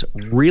Cheney's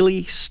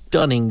really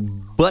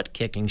stunning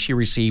butt-kicking she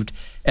received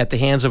at the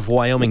hands of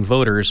Wyoming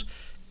voters,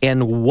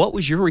 and what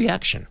was your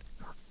reaction?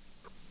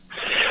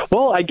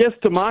 Well, I guess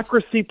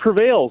democracy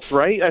prevails,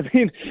 right? I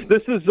mean,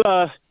 this is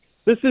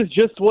This is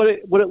just what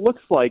it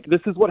looks like.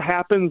 This is what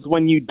happens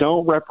when you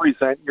don't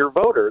represent your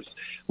voters.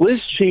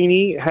 Liz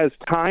Cheney has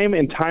time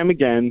and time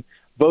again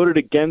voted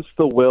against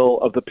the will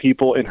of the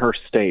people in her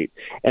state,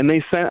 and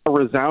they sent a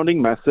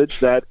resounding message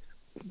that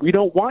we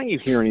don't want you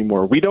here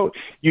anymore.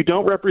 You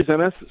don't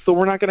represent us, so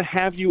we're not going to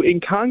have you in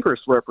Congress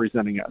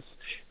representing us.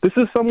 This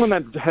is someone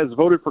that has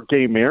voted for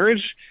gay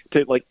marriage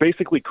to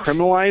basically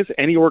criminalize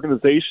any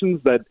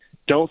organizations that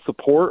don't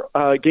support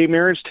gay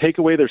marriage, take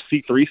away their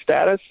C3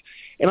 status.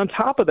 And on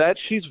top of that,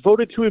 she's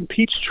voted to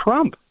impeach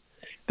Trump.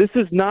 This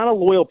is not a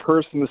loyal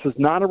person. This is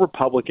not a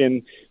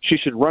Republican. She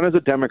should run as a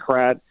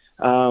Democrat.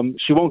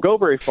 She won't go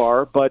very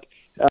far, but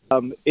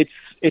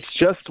it's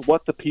just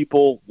what the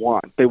people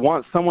want. They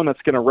want someone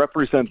that's going to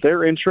represent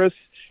their interests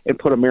and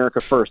put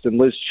America first. And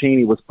Liz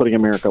Cheney was putting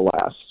America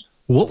last.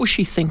 What was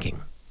she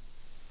thinking?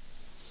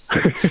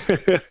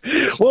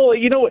 Well,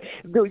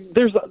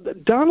 there's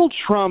Donald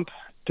Trump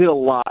did a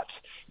lot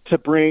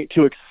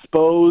to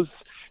expose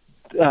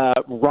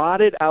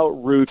rotted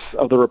out roots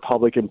of the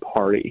Republican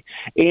Party.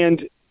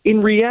 And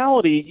in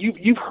reality,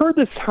 you've heard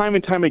this time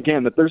and time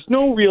again, that there's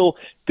no real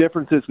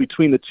differences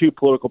between the two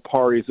political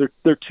parties.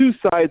 They're two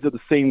sides of the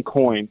same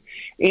coin.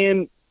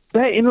 And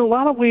that, in a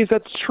lot of ways,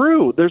 that's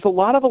true. There's a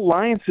lot of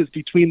alliances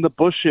between the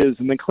Bushes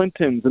and the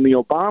Clintons and the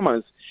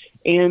Obamas.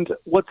 And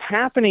what's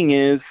happening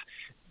is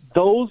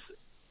those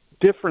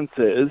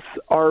differences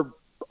are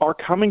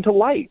coming to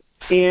light.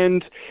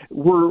 And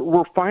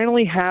we're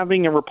finally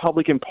having a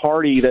Republican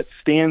Party that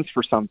stands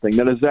for something,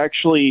 that is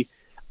actually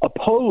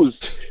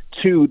opposed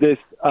to this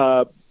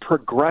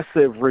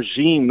progressive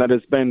regime that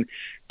has been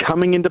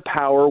coming into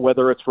power,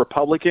 whether it's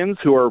Republicans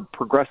who are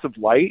progressive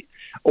light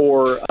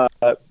or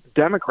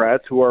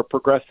Democrats who are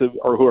progressive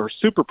or who are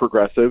super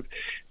progressive.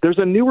 There's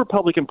a new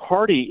Republican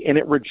Party, and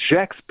it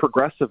rejects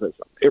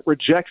progressivism. It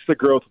rejects the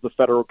growth of the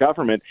federal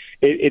government.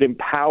 It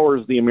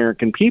empowers the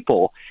American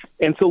people.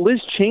 And so Liz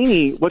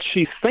Cheney, what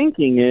she's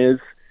thinking is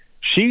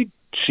she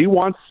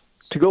wants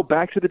to go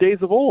back to the days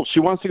of old. She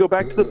wants to go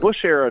back to the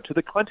Bush era, to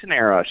the Clinton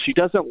era. She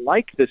doesn't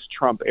like this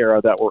Trump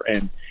era that we're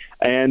in.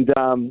 And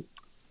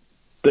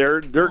there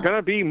are going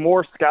to be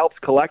more scalps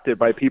collected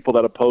by people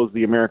that oppose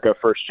the America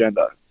First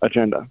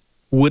agenda.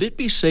 Would it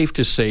be safe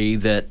to say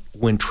that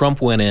when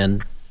Trump went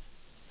in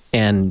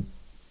and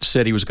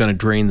said he was going to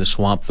drain the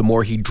swamp, the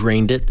more he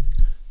drained it,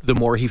 the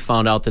more he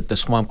found out that the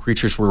swamp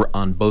creatures were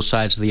on both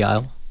sides of the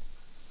aisle?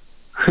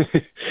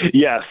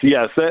 Yes.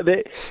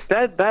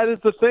 That is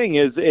the thing.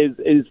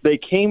 Is they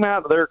came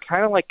out. They're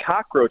kind of like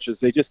cockroaches.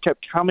 They just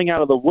kept coming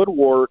out of the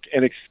woodwork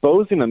and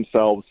exposing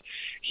themselves.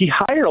 He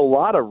hired a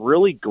lot of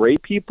really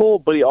great people,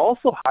 but he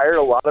also hired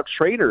a lot of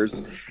traitors.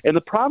 And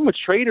the problem with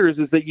traitors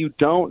is that you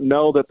don't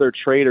know that they're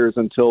traitors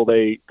until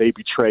they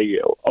betray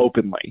you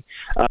openly.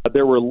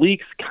 There were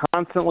leaks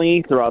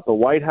constantly throughout the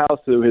White House,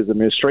 through his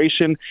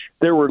administration.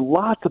 There were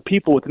lots of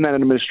people within that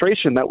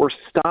administration that were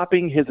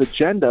stopping his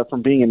agenda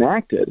from being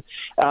enacted.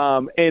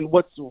 And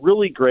what's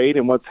really great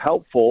and what's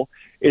helpful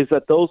is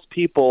that those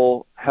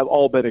people have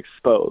all been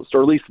exposed,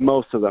 or at least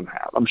most of them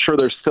have. I'm sure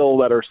there's still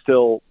that are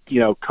still,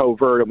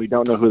 covert, and we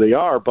don't know who they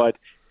are, but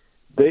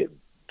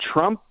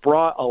Trump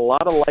brought a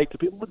lot of light to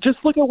people. Just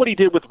look at what he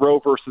did with Roe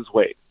versus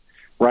Wade,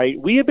 right?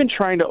 We have been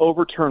trying to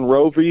overturn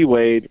Roe v.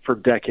 Wade for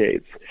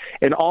decades,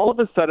 and all of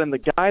a sudden,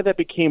 the guy that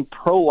became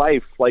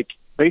pro-life,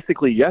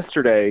 basically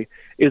yesterday,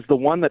 is the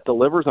one that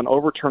delivers on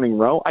overturning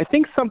Roe. I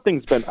think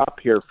something's been up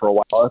here for a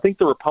while. I think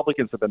the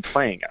Republicans have been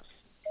playing us.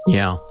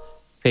 Yeah.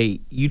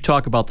 Hey, you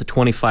talk about the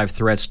 25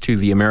 threats to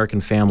the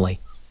American family.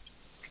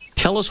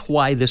 Tell us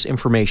why this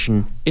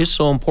information is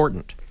so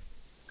important.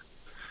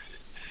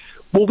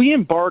 Well, we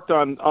embarked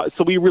on,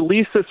 so we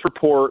released this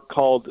report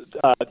called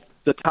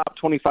The Top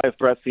 25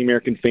 Threats to the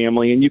American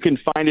Family, and you can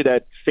find it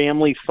at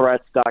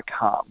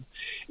familythreats.com.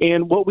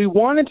 And what we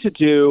wanted to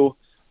do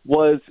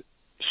was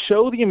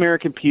show the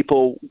American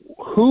people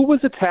who was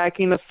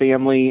attacking the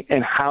family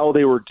and how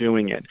they were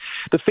doing it.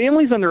 The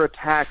family's under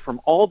attack from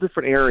all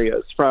different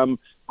areas, from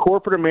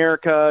corporate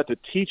America to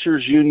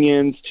teachers'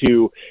 unions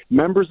to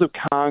members of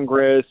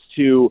Congress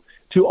to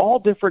all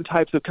different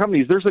types of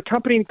companies. There's a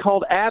company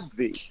called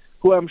AbbVie,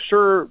 who I'm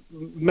sure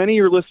many of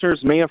your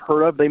listeners may have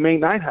heard of, they may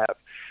not have.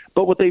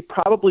 But what they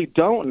probably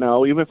don't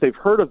know, even if they've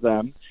heard of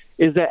them,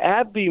 is that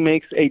AbbVie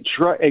makes a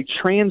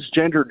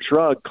transgender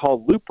drug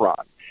called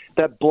Lupron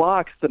that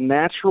blocks the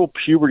natural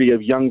puberty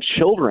of young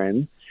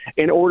children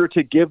in order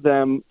to give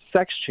them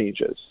sex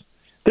changes.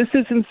 This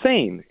is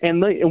insane,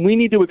 and we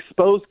need to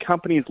expose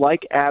companies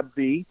like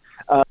AbbVie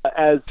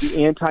as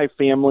the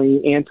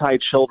anti-family,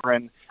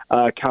 anti-children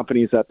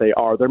companies that they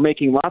are. They're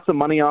making lots of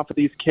money off of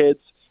these kids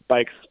by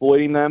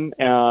exploiting them,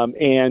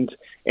 and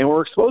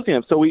we're exposing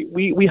them. So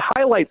we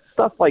highlight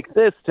stuff like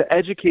this to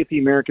educate the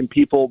American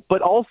people,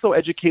 but also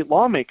educate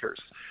lawmakers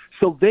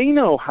so they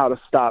know how to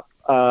stop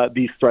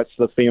these threats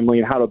to the family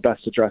and how to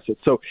best address it.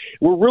 So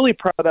we're really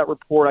proud of that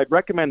report. I'd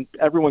recommend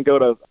everyone go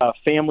to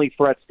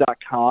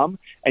familythreats.com,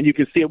 and you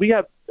can see it. We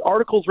have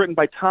articles written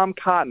by Tom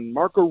Cotton,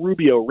 Marco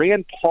Rubio,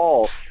 Rand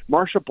Paul,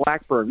 Marsha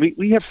Blackburn.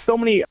 We have so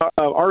many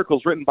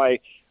articles written by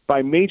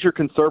by major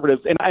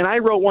conservatives, and I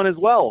wrote one as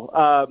well.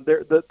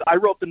 I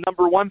wrote the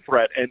number one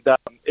threat, and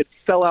it's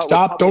sell out.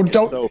 Stop! Don't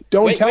tell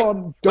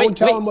them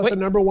what the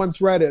number one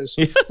threat is.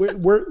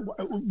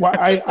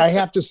 I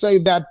have to say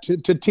that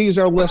to tease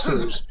our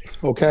listeners.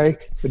 Okay,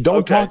 but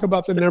don't talk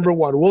about the number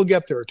one. We'll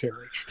get there,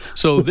 Terry.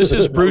 So this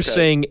is Bruce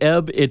saying,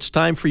 Eb, it's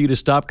time for you to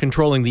stop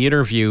controlling the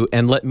interview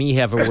and let me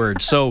have a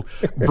word. So,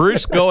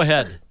 Bruce, go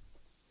ahead.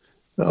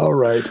 All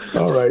right.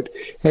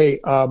 Hey,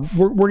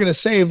 we're going to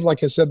save,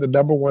 like I said, the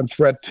number one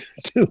threat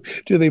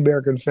to the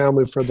American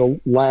family for the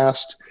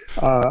last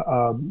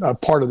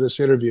part of this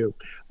interview.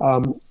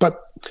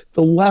 But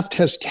the left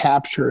has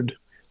captured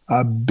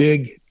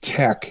big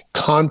tech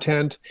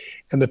content,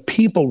 and the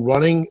people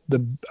running the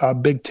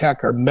big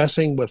tech are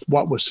messing with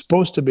what was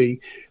supposed to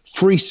be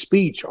free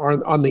speech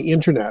on the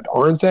internet,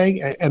 aren't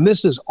they? And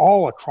this is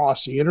all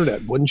across the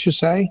internet, wouldn't you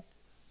say?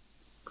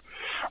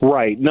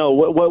 Right. No,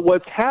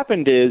 what's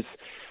happened is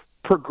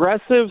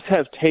progressives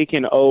have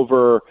taken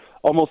over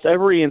almost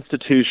every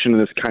institution in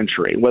this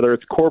country, whether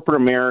it's corporate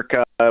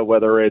America,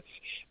 whether it's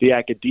the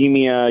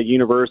academia,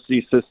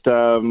 university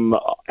system,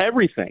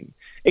 everything,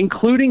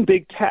 including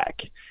big tech.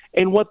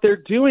 And what they're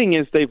doing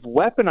is they've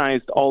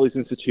weaponized all these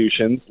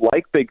institutions,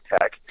 like big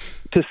tech,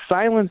 to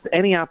silence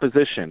any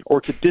opposition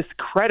or to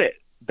discredit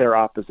their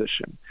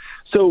opposition.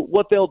 So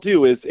what they'll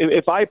do is,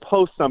 if I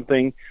post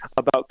something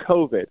about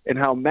COVID and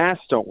how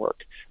masks don't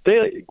work,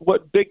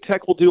 what big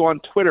tech will do on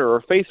Twitter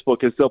or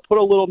Facebook is they'll put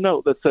a little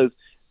note that says,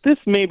 this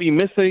may be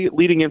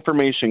misleading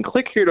information.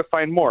 Click here to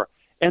find more.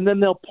 And then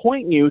they'll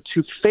point you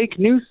to fake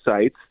news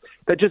sites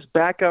that just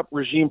back up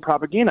regime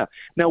propaganda.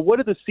 Now, what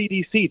did the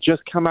CDC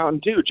just come out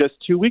and do just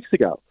 2 weeks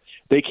ago?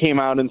 They came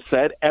out and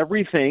said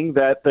everything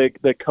that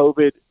the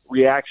COVID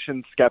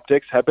reaction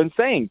skeptics have been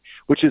saying,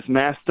 which is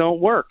masks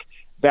don't work,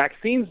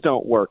 vaccines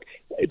don't work,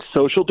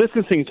 social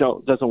distancing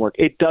doesn't work.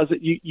 It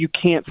doesn't. You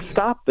can't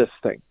stop this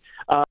thing.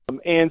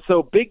 And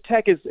so big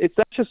tech it's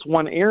not just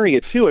one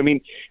area, too. I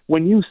mean,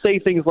 when you say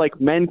things like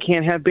men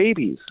can't have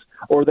babies,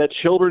 or that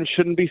children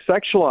shouldn't be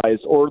sexualized,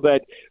 or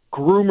that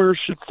groomers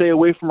should stay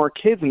away from our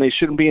kids and they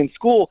shouldn't be in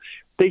school,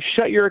 they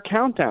shut your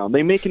account down.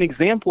 They make an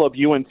example of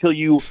you until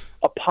you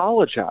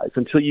apologize,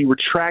 until you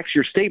retract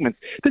your statements.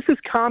 This is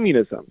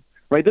communism,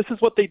 right? This is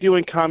what they do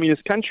in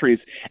communist countries.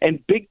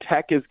 And big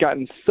tech has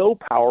gotten so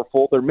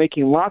powerful, they're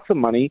making lots of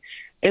money,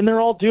 and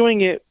they're all doing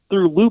it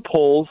through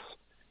loopholes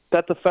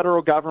that the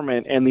federal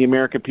government and the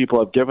American people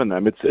have given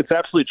them. It's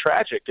absolutely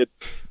tragic.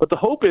 But the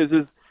hope is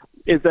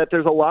that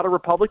there's a lot of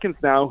Republicans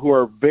now who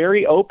are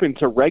very open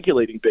to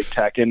regulating big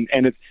tech, and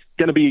it's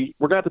going to be,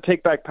 we're going to have to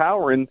take back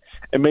power and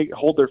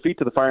hold their feet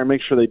to the fire and make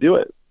sure they do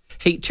it.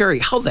 Hey, Terry,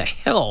 how the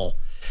hell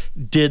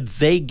did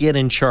they get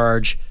in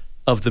charge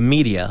of the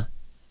media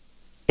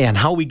and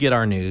how we get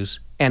our news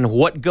and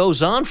what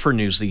goes on for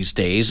news these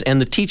days, and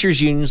the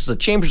teachers' unions, the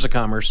chambers of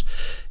commerce,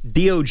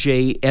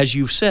 DOJ, as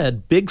you've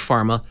said, big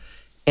pharma,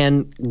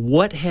 and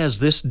what has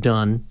this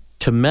done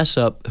to mess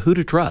up who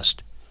to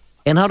trust?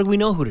 And how do we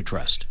know who to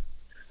trust?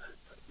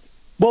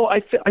 Well, I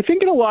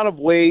think in a lot of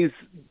ways,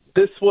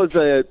 this was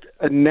a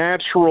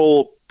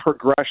natural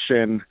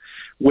progression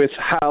with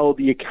how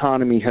the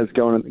economy has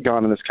gone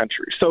in this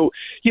country. So,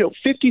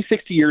 50,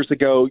 60 years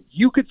ago,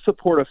 you could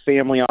support a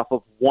family off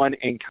of one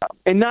income,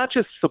 and not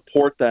just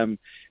support them.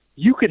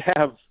 You could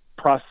have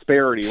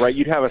prosperity, right?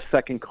 You'd have a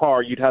second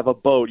car, you'd have a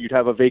boat, you'd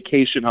have a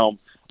vacation home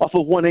off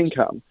of one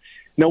income.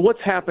 Now,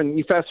 what's happened,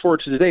 you fast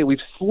forward to today,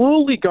 we've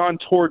slowly gone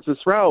towards this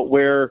route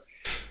where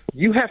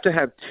you have to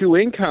have two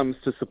incomes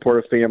to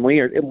support a family,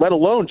 or let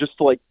alone just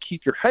to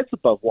keep your heads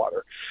above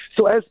water.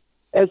 So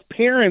as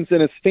parents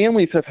and as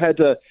families have had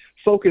to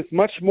focus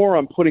much more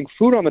on putting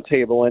food on the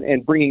table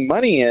and bringing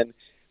money in,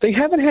 they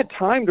haven't had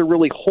time to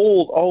really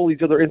hold all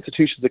these other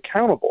institutions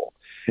accountable.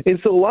 And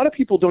so a lot of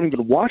people don't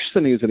even watch the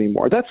news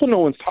anymore. That's what no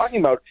one's talking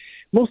about.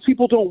 Most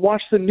people don't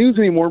watch the news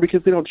anymore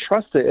because they don't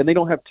trust it and they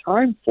don't have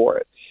time for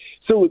it.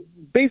 So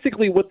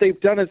basically what they've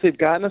done is they've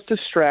gotten us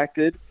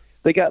distracted.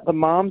 They got the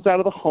moms out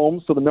of the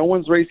home so that no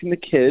one's raising the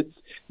kids.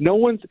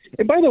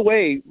 And by the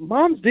way,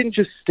 moms didn't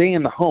just stay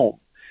in the home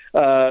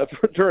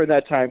during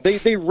that time.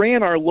 They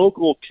ran our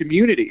local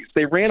communities.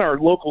 They ran our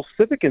local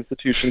civic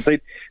institutions.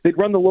 They'd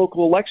run the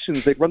local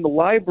elections. They'd run the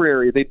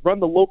library. They'd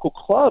run the local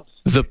clubs.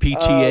 The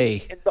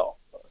PTA.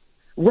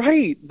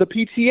 The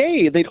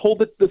PTA. They'd hold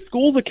the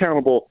schools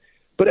accountable.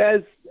 But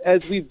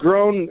as we've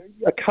grown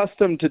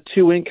accustomed to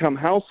two-income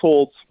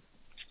households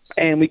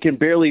and we can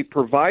barely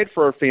provide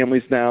for our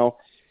families now,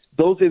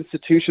 those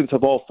institutions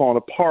have all fallen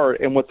apart,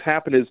 and what's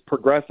happened is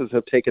progressives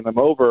have taken them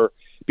over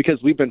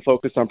because we've been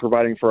focused on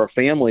providing for our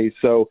families.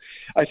 So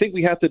I think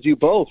we have to do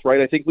both,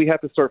 right? I think we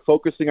have to start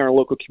focusing on our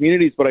local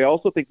communities, but I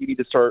also think we need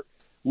to start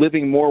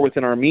living more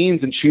within our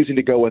means and choosing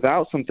to go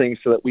without some things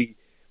so that we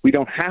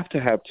don't have to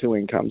have two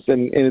incomes.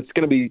 And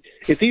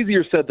it's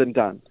easier said than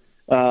done,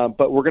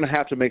 but we're going to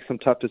have to make some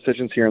tough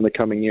decisions here in the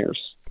coming years.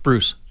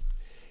 Bruce.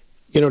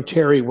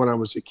 Terry, when I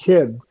was a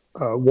kid,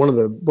 one of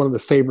the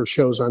favorite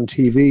shows on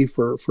TV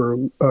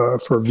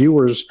for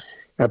viewers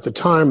at the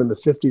time in the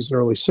 50s and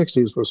early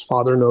 60s was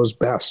Father Knows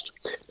Best.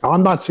 Now,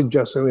 I'm not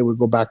suggesting they would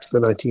go back to the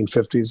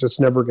 1950s. It's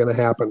never going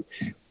to happen.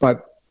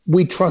 But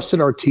we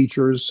trusted our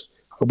teachers.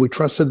 We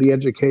trusted the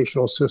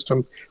educational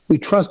system. We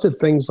trusted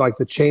things like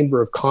the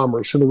Chamber of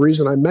Commerce. And the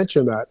reason I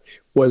mentioned that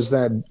was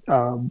that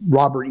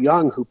Robert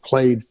Young, who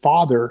played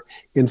Father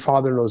in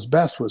Father Knows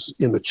Best, was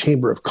in the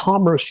Chamber of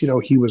Commerce.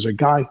 He was a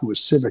guy who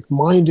was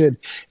civic-minded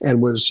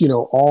and was,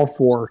 all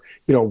for,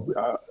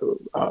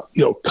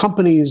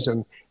 companies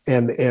and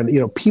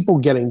people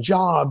getting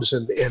jobs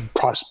and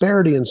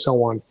prosperity and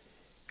so on.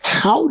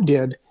 How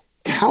did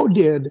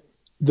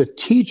the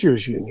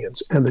teachers'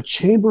 unions and the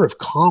Chamber of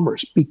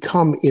Commerce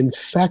become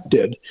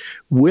infected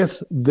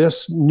with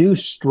this new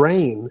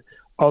strain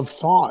of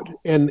thought,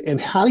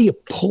 and how do you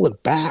pull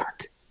it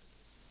back?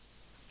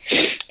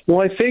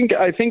 Well, I think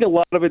a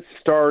lot of it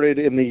started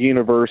in the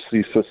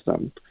university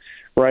system,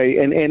 right?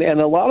 And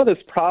a lot of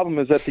this problem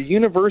is that the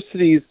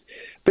universities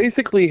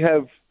basically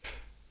have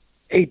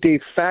a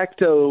de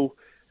facto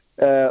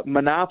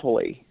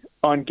monopoly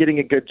on getting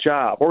a good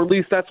job, or at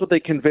least that's what they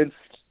convinced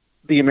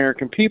the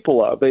American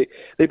people of. They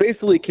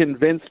basically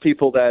convinced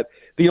people that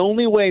the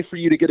only way for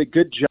you to get a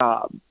good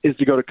job is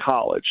to go to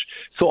college.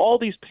 So all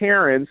these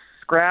parents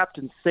scrapped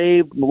and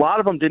saved. A lot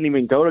of them didn't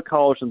even go to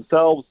college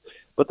themselves,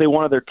 but they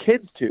wanted their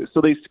kids to.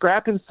 So they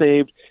scrapped and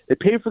saved. They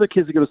paid for their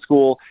kids to go to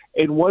school.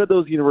 And what did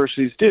those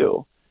universities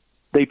do?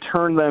 They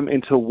turned them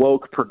into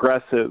woke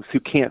progressives who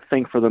can't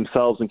think for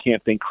themselves and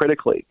can't think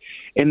critically.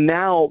 And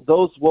now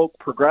those woke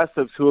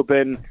progressives who have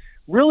been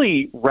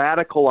really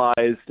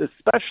radicalized,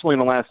 especially in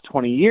the last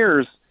 20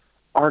 years,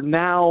 are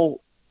now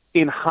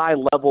in high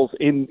levels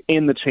in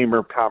the Chamber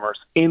of Commerce,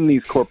 in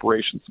these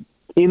corporations,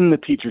 in the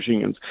teachers'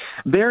 unions.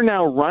 They're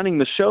now running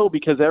the show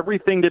because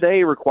everything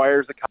today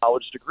requires a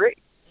college degree.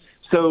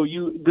 So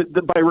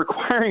by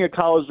requiring a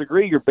college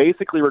degree, you're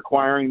basically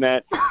requiring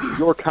that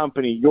your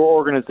company, your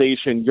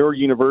organization, your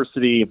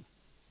university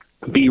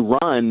be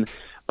run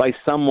by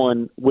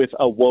someone with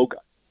a woke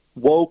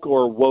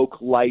or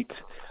woke light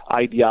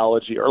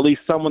ideology, or at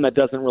least someone that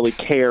doesn't really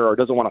care or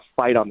doesn't want to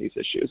fight on these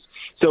issues.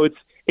 So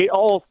it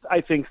all,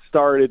 I think,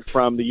 started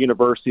from the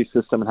university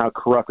system and how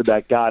corrupted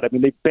that got. I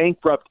mean,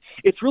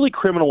 it's really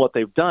criminal what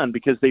they've done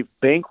because they've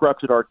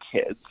bankrupted our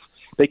kids.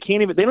 They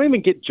don't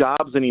even get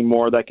jobs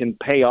anymore that can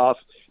pay off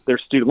their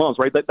student loans,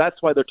 right?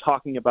 That's why they're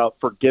talking about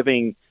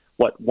forgiving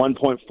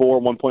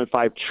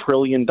 $1.5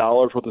 trillion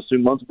worth of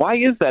student loans. Why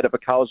is that if a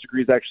college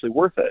degree is actually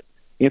worth it?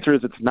 The answer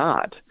is it's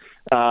not.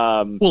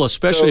 Well,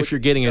 especially if you're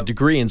getting a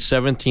degree in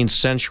 17th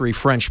century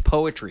French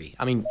poetry.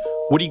 I mean,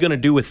 what are you going to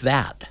do with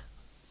that?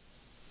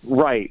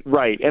 Right.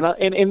 And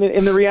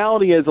the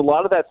reality is a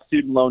lot of that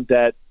student loan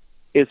debt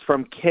is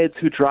from kids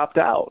who dropped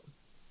out.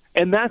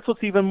 And that's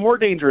what's even more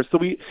dangerous. So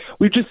we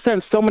just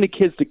sent so many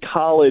kids to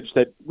college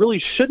that really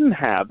shouldn't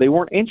have. They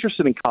weren't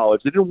interested in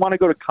college. They didn't want to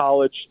go to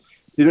college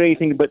to do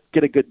anything but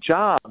get a good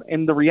job.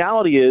 And the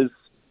reality is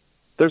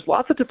there's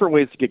lots of different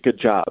ways to get good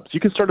jobs. You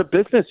can start a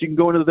business. You can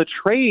go into the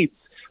trades.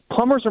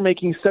 Plumbers are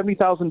making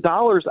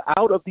 $70,000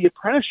 out of the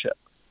apprenticeship,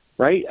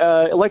 right?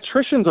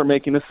 Electricians are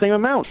making the same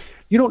amount.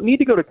 You don't need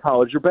to go to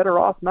college. You're better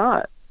off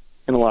not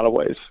in a lot of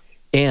ways.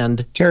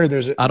 And Terry,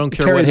 I don't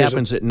care what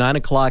happens at 9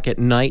 o'clock at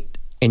night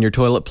and your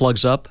toilet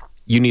plugs up,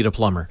 you need a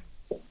plumber.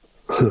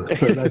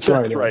 That's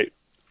right. That's right.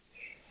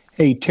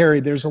 Hey, Terry,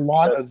 there's a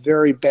lot of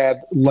very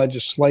bad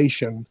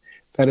legislation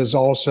that is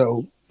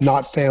also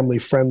not family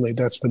friendly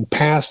that's been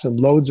passed,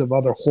 and loads of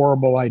other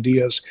horrible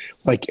ideas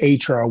like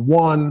H.R.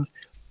 1,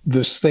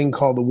 this thing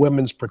called the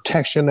Women's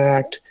Protection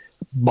Act,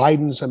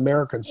 Biden's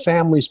American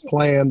Families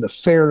Plan, the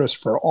Fairness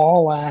for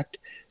All Act,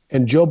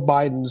 and Joe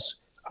Biden's,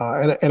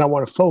 and I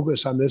want to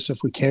focus on this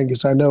if we can,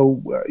 because I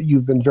know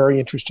you've been very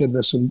interested in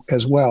this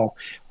as well.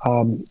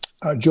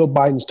 Joe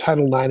Biden's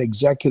Title IX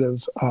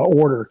executive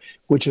order,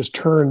 which has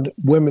turned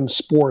women's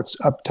sports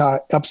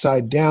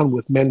upside down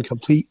with men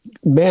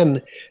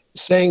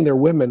saying they're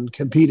women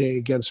competing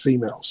against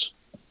females.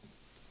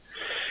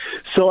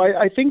 So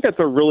I think that's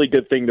a really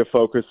good thing to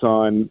focus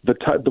on,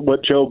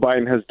 what Joe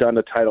Biden has done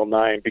to Title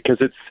IX, because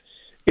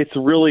it's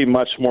really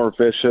much more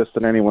vicious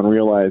than anyone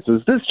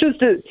realizes. This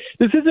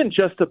isn't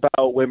just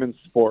about women's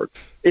sports.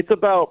 It's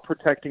about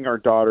protecting our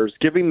daughters,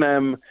 giving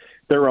them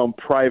their own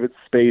private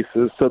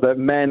spaces so that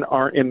men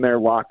aren't in their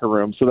locker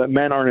room, so that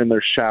men aren't in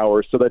their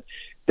showers, so that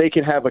they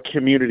can have a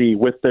community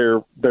with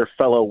their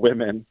fellow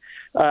women.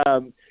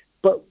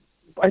 But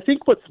I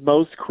think what's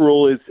most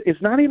cruel is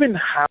not even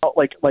how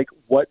like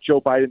what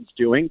Joe Biden's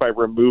doing by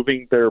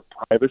removing their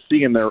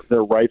privacy and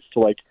their rights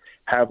to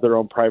have their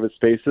own private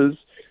spaces,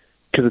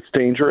 because it's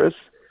dangerous,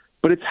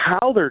 but it's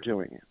how they're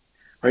doing it,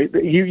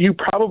 right? You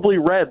probably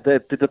read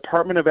that the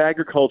Department of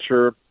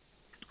Agriculture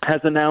has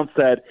announced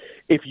that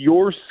if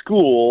your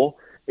school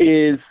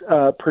is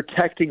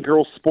protecting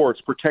girls'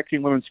 sports,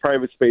 protecting women's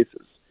private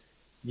spaces,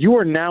 you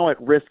are now at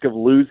risk of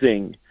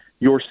losing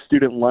your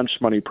student lunch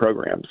money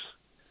programs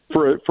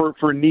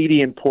for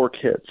needy and poor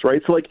kids,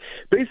 right? So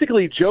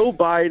basically Joe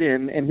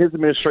Biden and his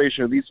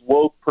administration, these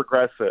woke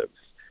progressives,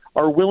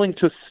 are willing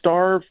to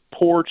starve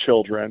poor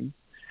children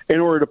in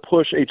order to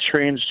push a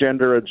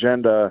transgender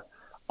agenda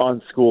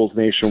on schools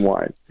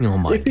nationwide. Oh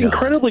my it's God.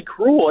 incredibly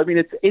cruel. I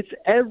mean, it's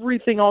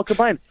everything all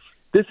combined.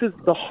 This is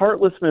the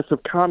heartlessness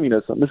of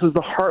communism. This is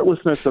the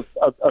heartlessness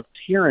of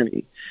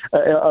tyranny,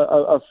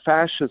 of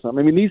fascism.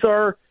 I mean, these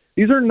are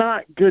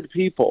not good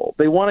people.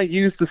 They want to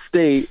use the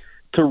state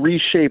to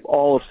reshape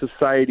all of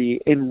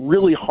society in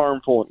really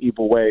harmful and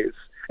evil ways,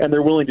 and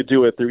they're willing to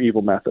do it through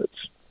evil methods.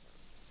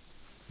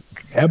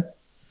 Yep.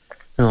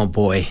 Oh,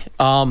 boy.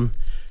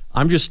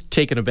 I'm just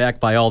taken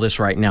aback by all this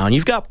right now. And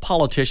you've got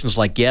politicians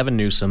like Gavin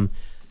Newsom,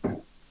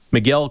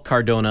 Miguel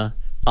Cardona,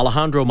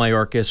 Alejandro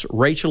Mayorkas,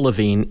 Rachel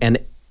Levine, and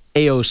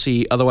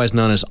AOC, otherwise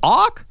known as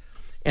AUK,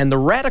 and the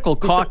Radical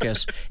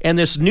Caucus, and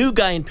this new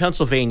guy in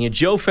Pennsylvania,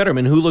 Joe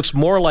Fetterman, who looks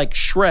more like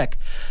Shrek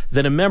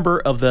than a member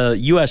of the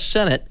U.S.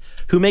 Senate,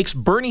 who makes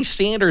Bernie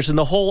Sanders and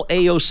the whole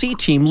AOC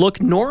team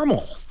look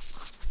normal.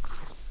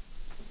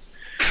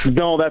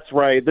 No, that's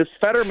right. This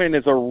Fetterman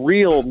is a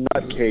real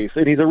nutcase,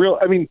 and he's a real.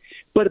 I mean,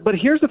 but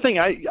here's the thing.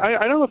 I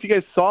don't know if you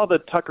guys saw the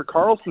Tucker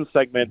Carlson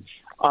segment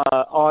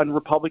on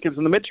Republicans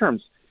in the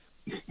midterms.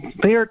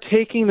 They are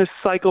taking this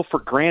cycle for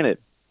granted,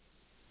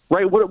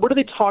 right? What are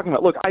they talking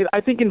about? Look, I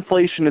think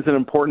inflation is an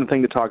important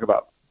thing to talk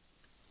about,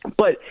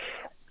 but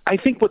I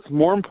think what's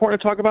more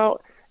important to talk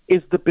about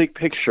is the big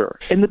picture,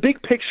 and the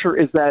big picture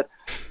is that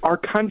our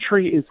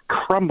country is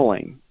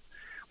crumbling.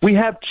 We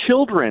have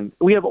children,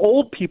 we have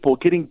old people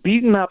getting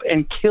beaten up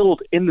and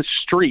killed in the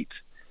street.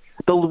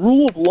 The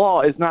rule of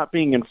law is not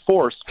being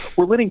enforced.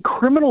 We're letting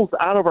criminals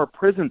out of our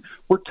prison.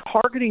 We're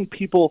targeting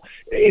people.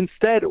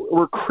 Instead,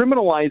 we're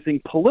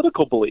criminalizing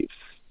political beliefs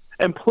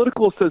and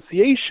political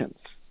associations.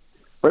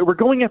 Right? We're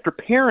going after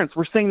parents.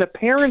 We're saying that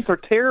parents are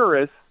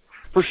terrorists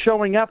for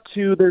showing up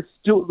to their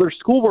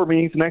school board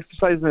meetings and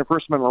exercising their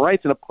First Amendment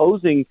rights and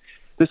opposing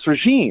this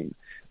regime.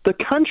 The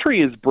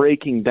country is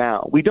breaking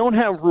down. We don't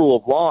have rule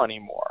of law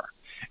anymore.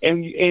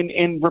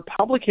 And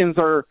Republicans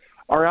are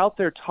out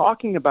there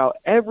talking about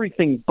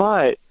everything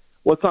but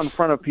what's on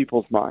front of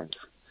people's minds.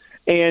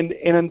 And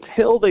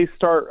until they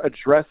start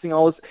addressing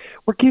all this,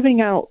 we're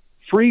giving out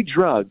free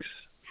drugs,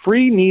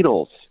 free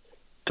needles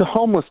to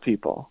homeless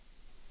people.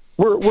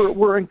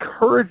 We're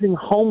encouraging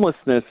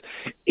homelessness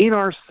in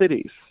our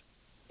cities.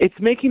 It's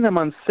making them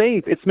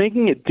unsafe. It's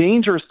making it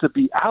dangerous to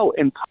be out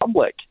in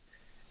public.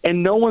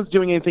 And no one's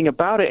doing anything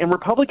about it. And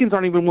Republicans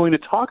aren't even willing to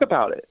talk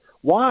about it.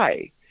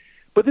 Why?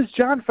 But this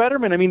John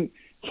Fetterman, I mean,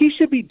 he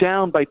should be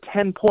down by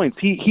 10 points.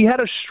 He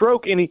had a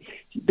stroke, and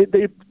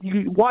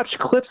you watch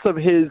clips of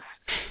his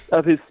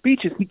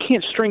speeches. He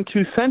can't string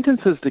two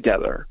sentences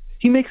together.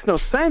 He makes no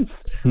sense.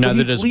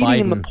 Neither does leading Biden.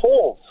 In the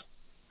polls.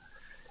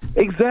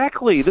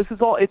 Exactly.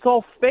 It's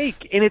all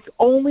fake, and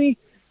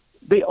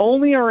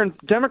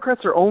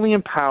Democrats are only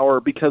in power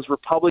because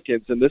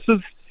Republicans, and this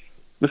is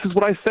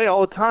what I say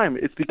all the time.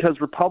 It's because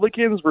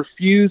Republicans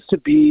refuse to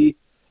be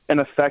an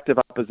effective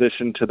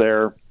opposition to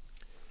their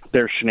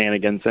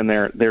shenanigans and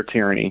their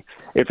tyranny.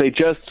 If they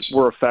just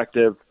were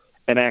effective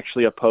and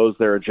actually opposed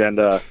their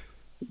agenda,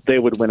 they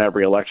would win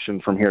every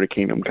election from here to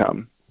kingdom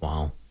come.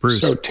 Wow.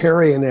 Bruce. So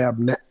Terry and Eb,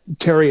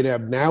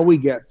 now we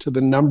get to the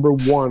number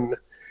one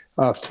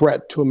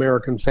threat to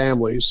American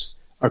families,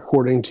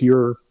 according to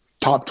your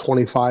top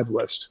 25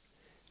 list,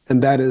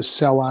 and that is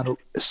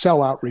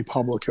sellout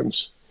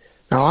Republicans.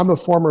 Now, I'm a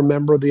former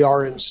member of the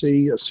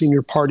RNC, a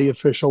senior party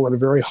official at a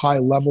very high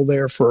level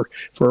there for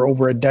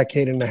over a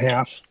decade and a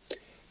half.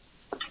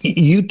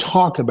 You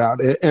talk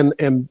about it, and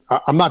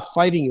I'm not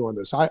fighting you on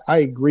this. I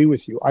agree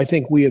with you. I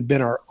think we have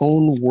been our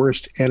own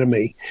worst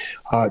enemy.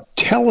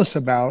 Tell us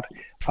about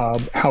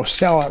how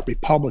sellout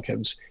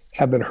Republicans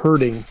have been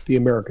hurting the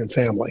American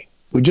family.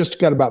 We just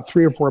got about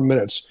 3 or 4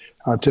 minutes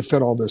to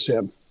fit all this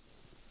in.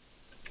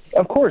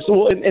 Of course.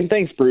 Well, and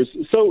thanks, Bruce.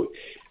 So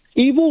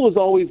evil was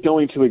always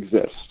going to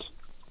exist.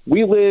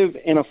 We live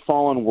in a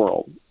fallen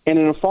world. And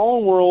in a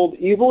fallen world,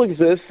 evil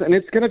exists, and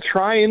it's going to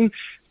try and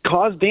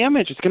cause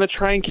damage. It's going to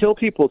try and kill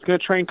people. It's going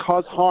to try and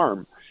cause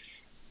harm.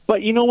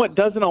 But you know what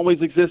doesn't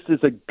always exist is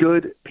a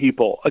good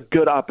people, a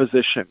good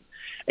opposition.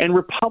 And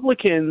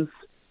Republicans,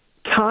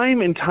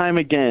 time and time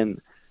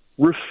again,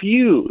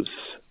 refuse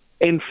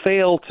and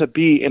fail to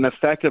be an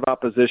effective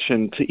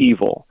opposition to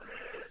evil.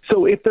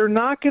 So if they're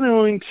not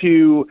going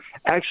to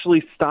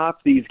actually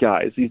stop these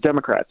guys, these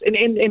Democrats,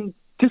 and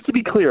just to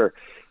be clear,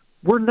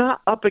 we're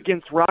not up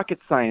against rocket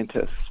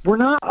scientists. We're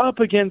not up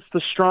against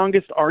the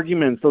strongest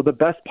arguments or the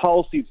best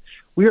policies.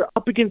 We are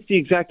up against the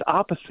exact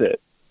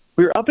opposite.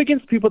 We're up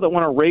against people that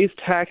want to raise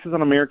taxes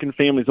on American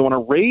families. They want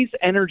to raise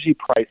energy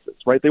prices,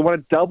 right? They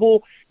want to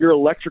double your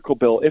electrical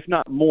bill, if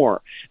not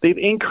more. They've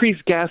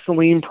increased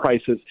gasoline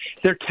prices.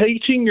 They're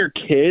teaching your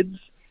kids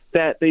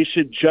that they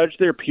should judge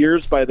their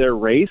peers by their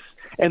race,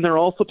 and they're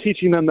also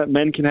teaching them that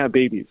men can have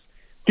babies.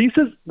 This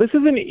is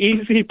an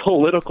easy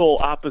political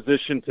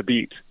opposition to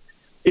beat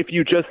if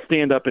you just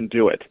stand up and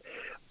do it.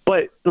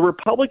 But the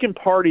Republican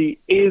Party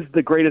is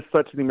the greatest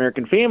threat to the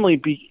American family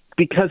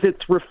because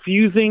it's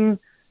refusing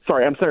 –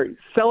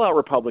 sellout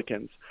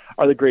Republicans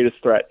are the greatest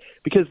threat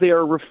because they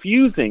are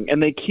refusing,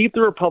 and they keep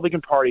the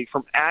Republican Party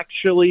from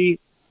actually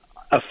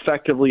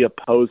effectively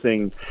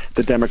opposing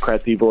the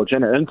Democrats' evil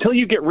agenda. And until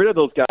you get rid of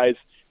those guys,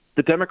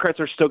 the Democrats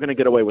are still going to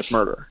get away with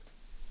murder.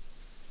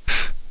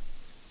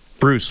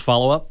 Bruce,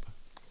 follow up?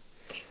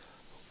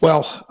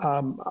 Well,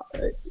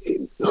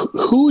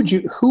 who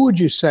would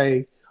you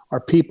say are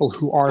people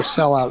who are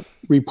sellout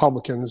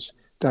Republicans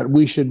that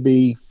we should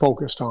be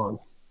focused on?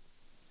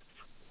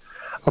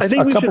 I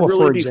think we should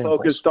really be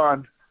focused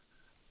on.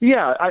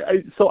 Yeah,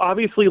 so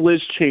obviously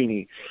Liz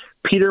Cheney,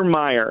 Peter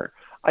Meyer.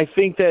 I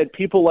think that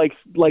people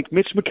like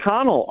Mitch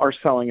McConnell are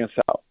selling us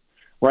out,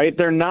 right?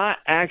 They're not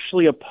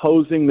actually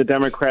opposing the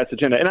Democrats'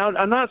 agenda. And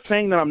I'm not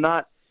saying that I'm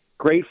not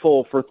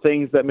grateful for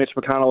things that Mitch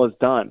McConnell has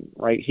done,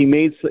 right? He's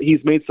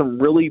made some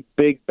really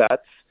big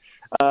bets.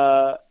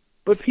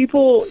 But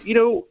people,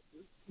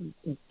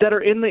 that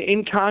are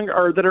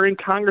in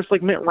Congress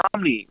like Mitt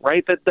Romney,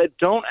 right? That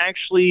don't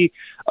actually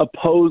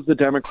oppose the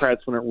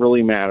Democrats when it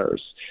really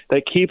matters.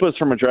 That keep us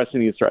from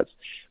addressing these threats.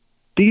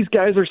 These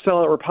guys are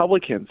sellout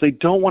Republicans. They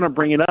don't want to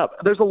bring it up.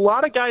 There's a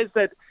lot of guys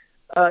that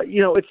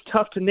it's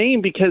tough to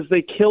name because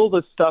they kill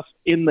the stuff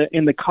in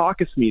the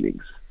caucus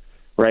meetings,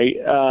 right?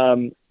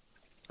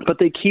 But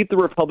they keep the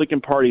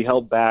Republican Party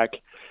held back.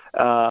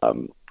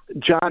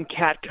 John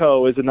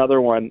Katko is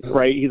another one,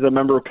 right? He's a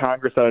member of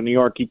Congress out of New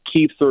York. He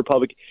keeps the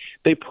Republican.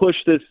 They push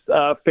this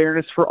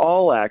Fairness for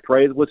All Act,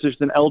 right? Which is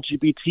an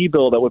LGBT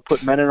bill that would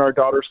put men in our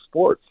daughters'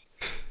 sports.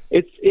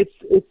 It's.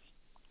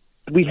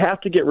 We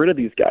have to get rid of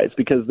these guys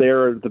because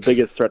they're the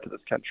biggest threat to this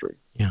country.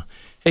 Yeah.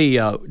 Hey,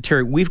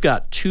 Terry, we've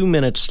got 2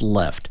 minutes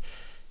left.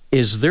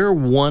 Is there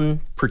one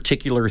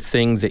particular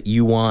thing that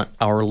you want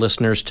our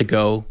listeners to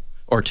go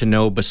or to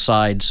know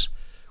besides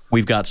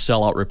we've got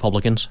sellout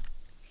Republicans?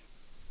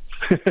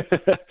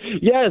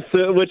 Yes,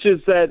 which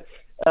is that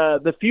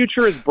the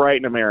future is bright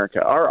in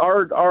America.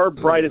 Our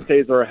brightest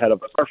days are ahead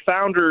of us. Our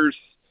founders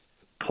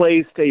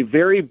placed a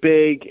very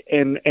big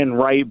and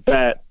right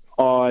bet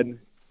on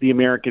the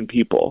American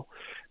people.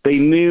 They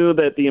knew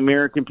that the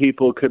American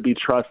people could be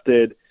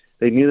trusted.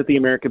 They knew that the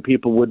American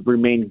people would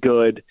remain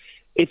good.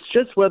 It's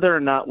just whether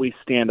or not we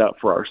stand up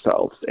for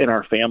ourselves and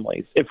our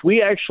families. If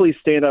we actually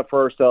stand up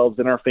for ourselves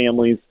and our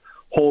families,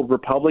 hold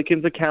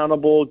Republicans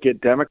accountable,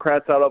 get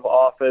Democrats out of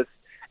office,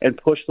 and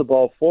push the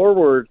ball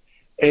forward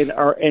and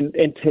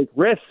take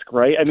risk,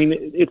 right? I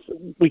mean,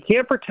 we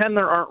can't pretend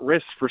there aren't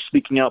risks for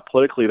speaking out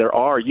politically. There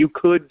are. You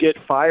could get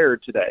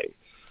fired today.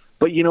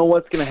 But you know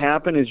what's going to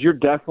happen is you're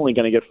definitely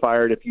going to get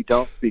fired if you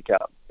don't speak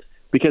up,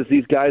 because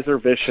these guys are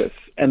vicious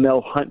and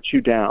they'll hunt you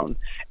down.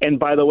 And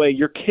by the way,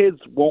 your kids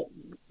won't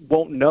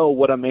know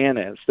what a man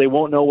is. They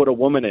won't know what a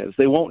woman is.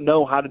 They won't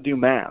know how to do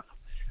math.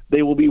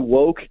 They will be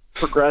woke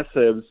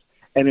progressives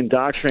and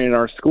indoctrinated in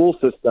our school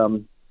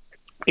system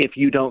if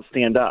you don't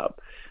stand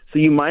up. So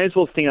you might as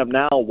well stand up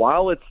now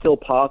while it's still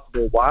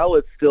possible, while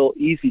it's still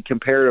easy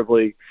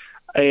comparatively,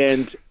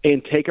 and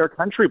take our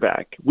country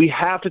back. We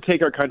have to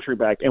take our country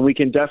back, and we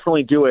can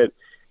definitely do it.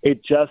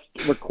 It just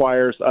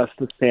requires us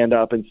to stand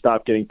up and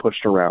stop getting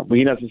pushed around.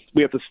 We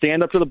have to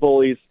stand up to the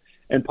bullies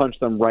and punch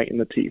them right in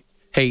the teeth.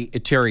 Hey,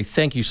 Terry,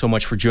 thank you so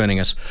much for joining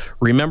us.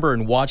 Remember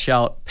and watch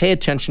out, pay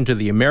attention to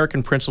the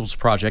American Principles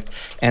Project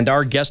and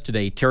our guest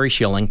today, Terry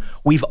Schilling.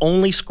 We've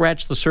only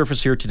scratched the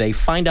surface here today.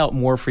 Find out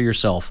more for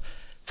yourself.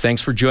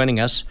 Thanks for joining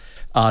us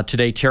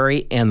today,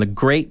 Terry, and the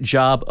great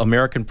job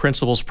American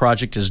Principles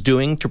Project is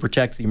doing to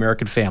protect the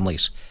American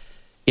families.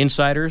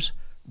 Insiders,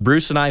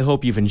 Bruce and I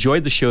hope you've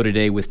enjoyed the show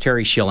today with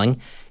Terry Schilling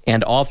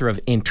and author of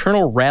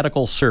Internal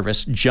Radical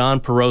Service,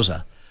 John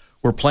Peroza.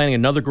 We're planning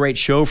another great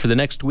show for the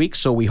next week,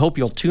 so we hope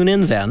you'll tune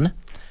in then.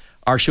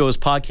 Our show is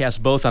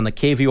podcast both on the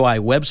KVOI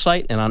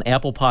website and on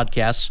Apple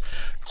Podcasts.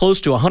 Close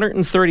to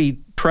 130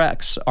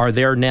 tracks are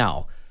there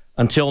now.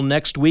 Until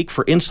next week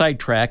for Inside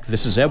Track,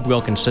 this is Eb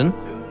Wilkinson.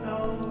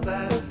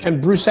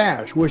 And Bruce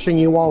Ash, wishing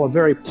you all a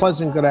very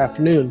pleasant good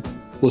afternoon.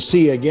 We'll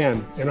see you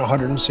again in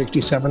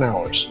 167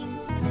 hours.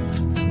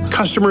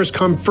 Customers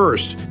come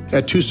first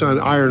at Tucson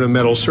Iron and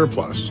Metal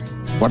Surplus.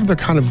 What other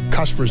kind of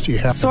customers do you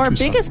have? So our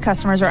biggest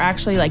customers are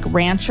actually like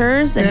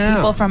ranchers and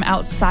people from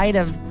outside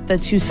of the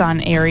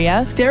Tucson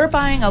area. They're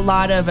buying a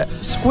lot of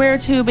square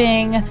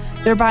tubing.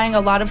 They're buying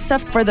a lot of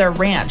stuff for their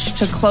ranch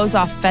to close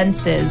off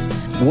fences.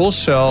 We'll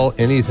sell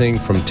anything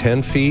from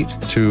 10 feet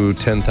to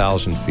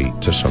 10,000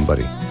 feet to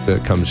somebody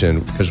that comes in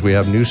because we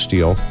have new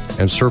steel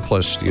and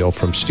surplus steel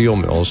from steel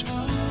mills.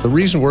 The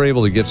reason we're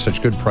able to get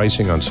such good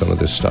pricing on some of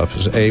this stuff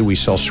is, A, we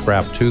sell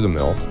scrap to the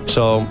mill.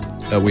 So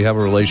we have a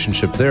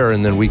relationship there,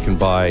 and then we can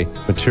buy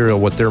material,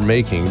 what they're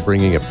making,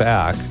 bringing it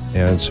back.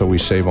 And so we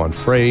save on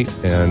freight,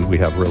 and we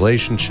have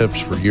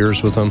relationships for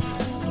years with them.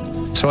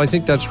 So I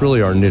think that's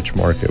really our niche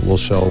market. We'll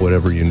sell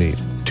whatever you need.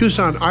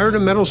 Tucson Iron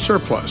and Metal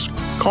Surplus.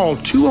 Call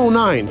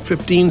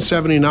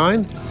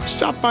 209-1579.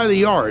 Stop by the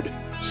yard,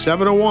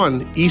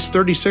 701 East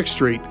 36th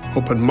Street,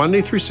 open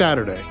Monday through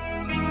Saturday.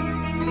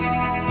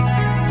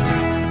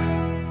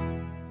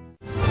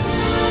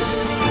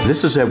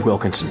 This is Eb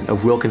Wilkinson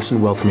of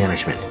Wilkinson Wealth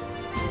Management.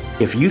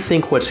 If you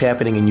think what's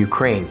happening in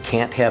Ukraine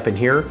can't happen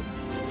here,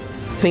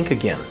 think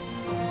again.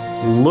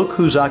 Look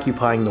who's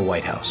occupying the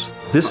White House.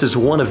 This is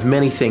one of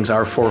many things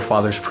our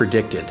forefathers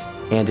predicted.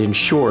 and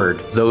ensured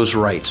those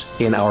rights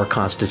in our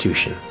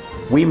Constitution.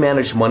 We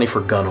manage money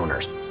for gun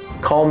owners.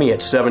 Call me at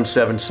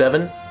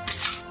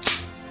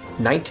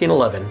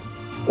 777-1911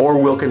 or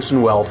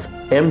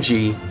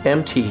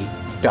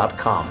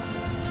WilkinsonWealthMGMT.com.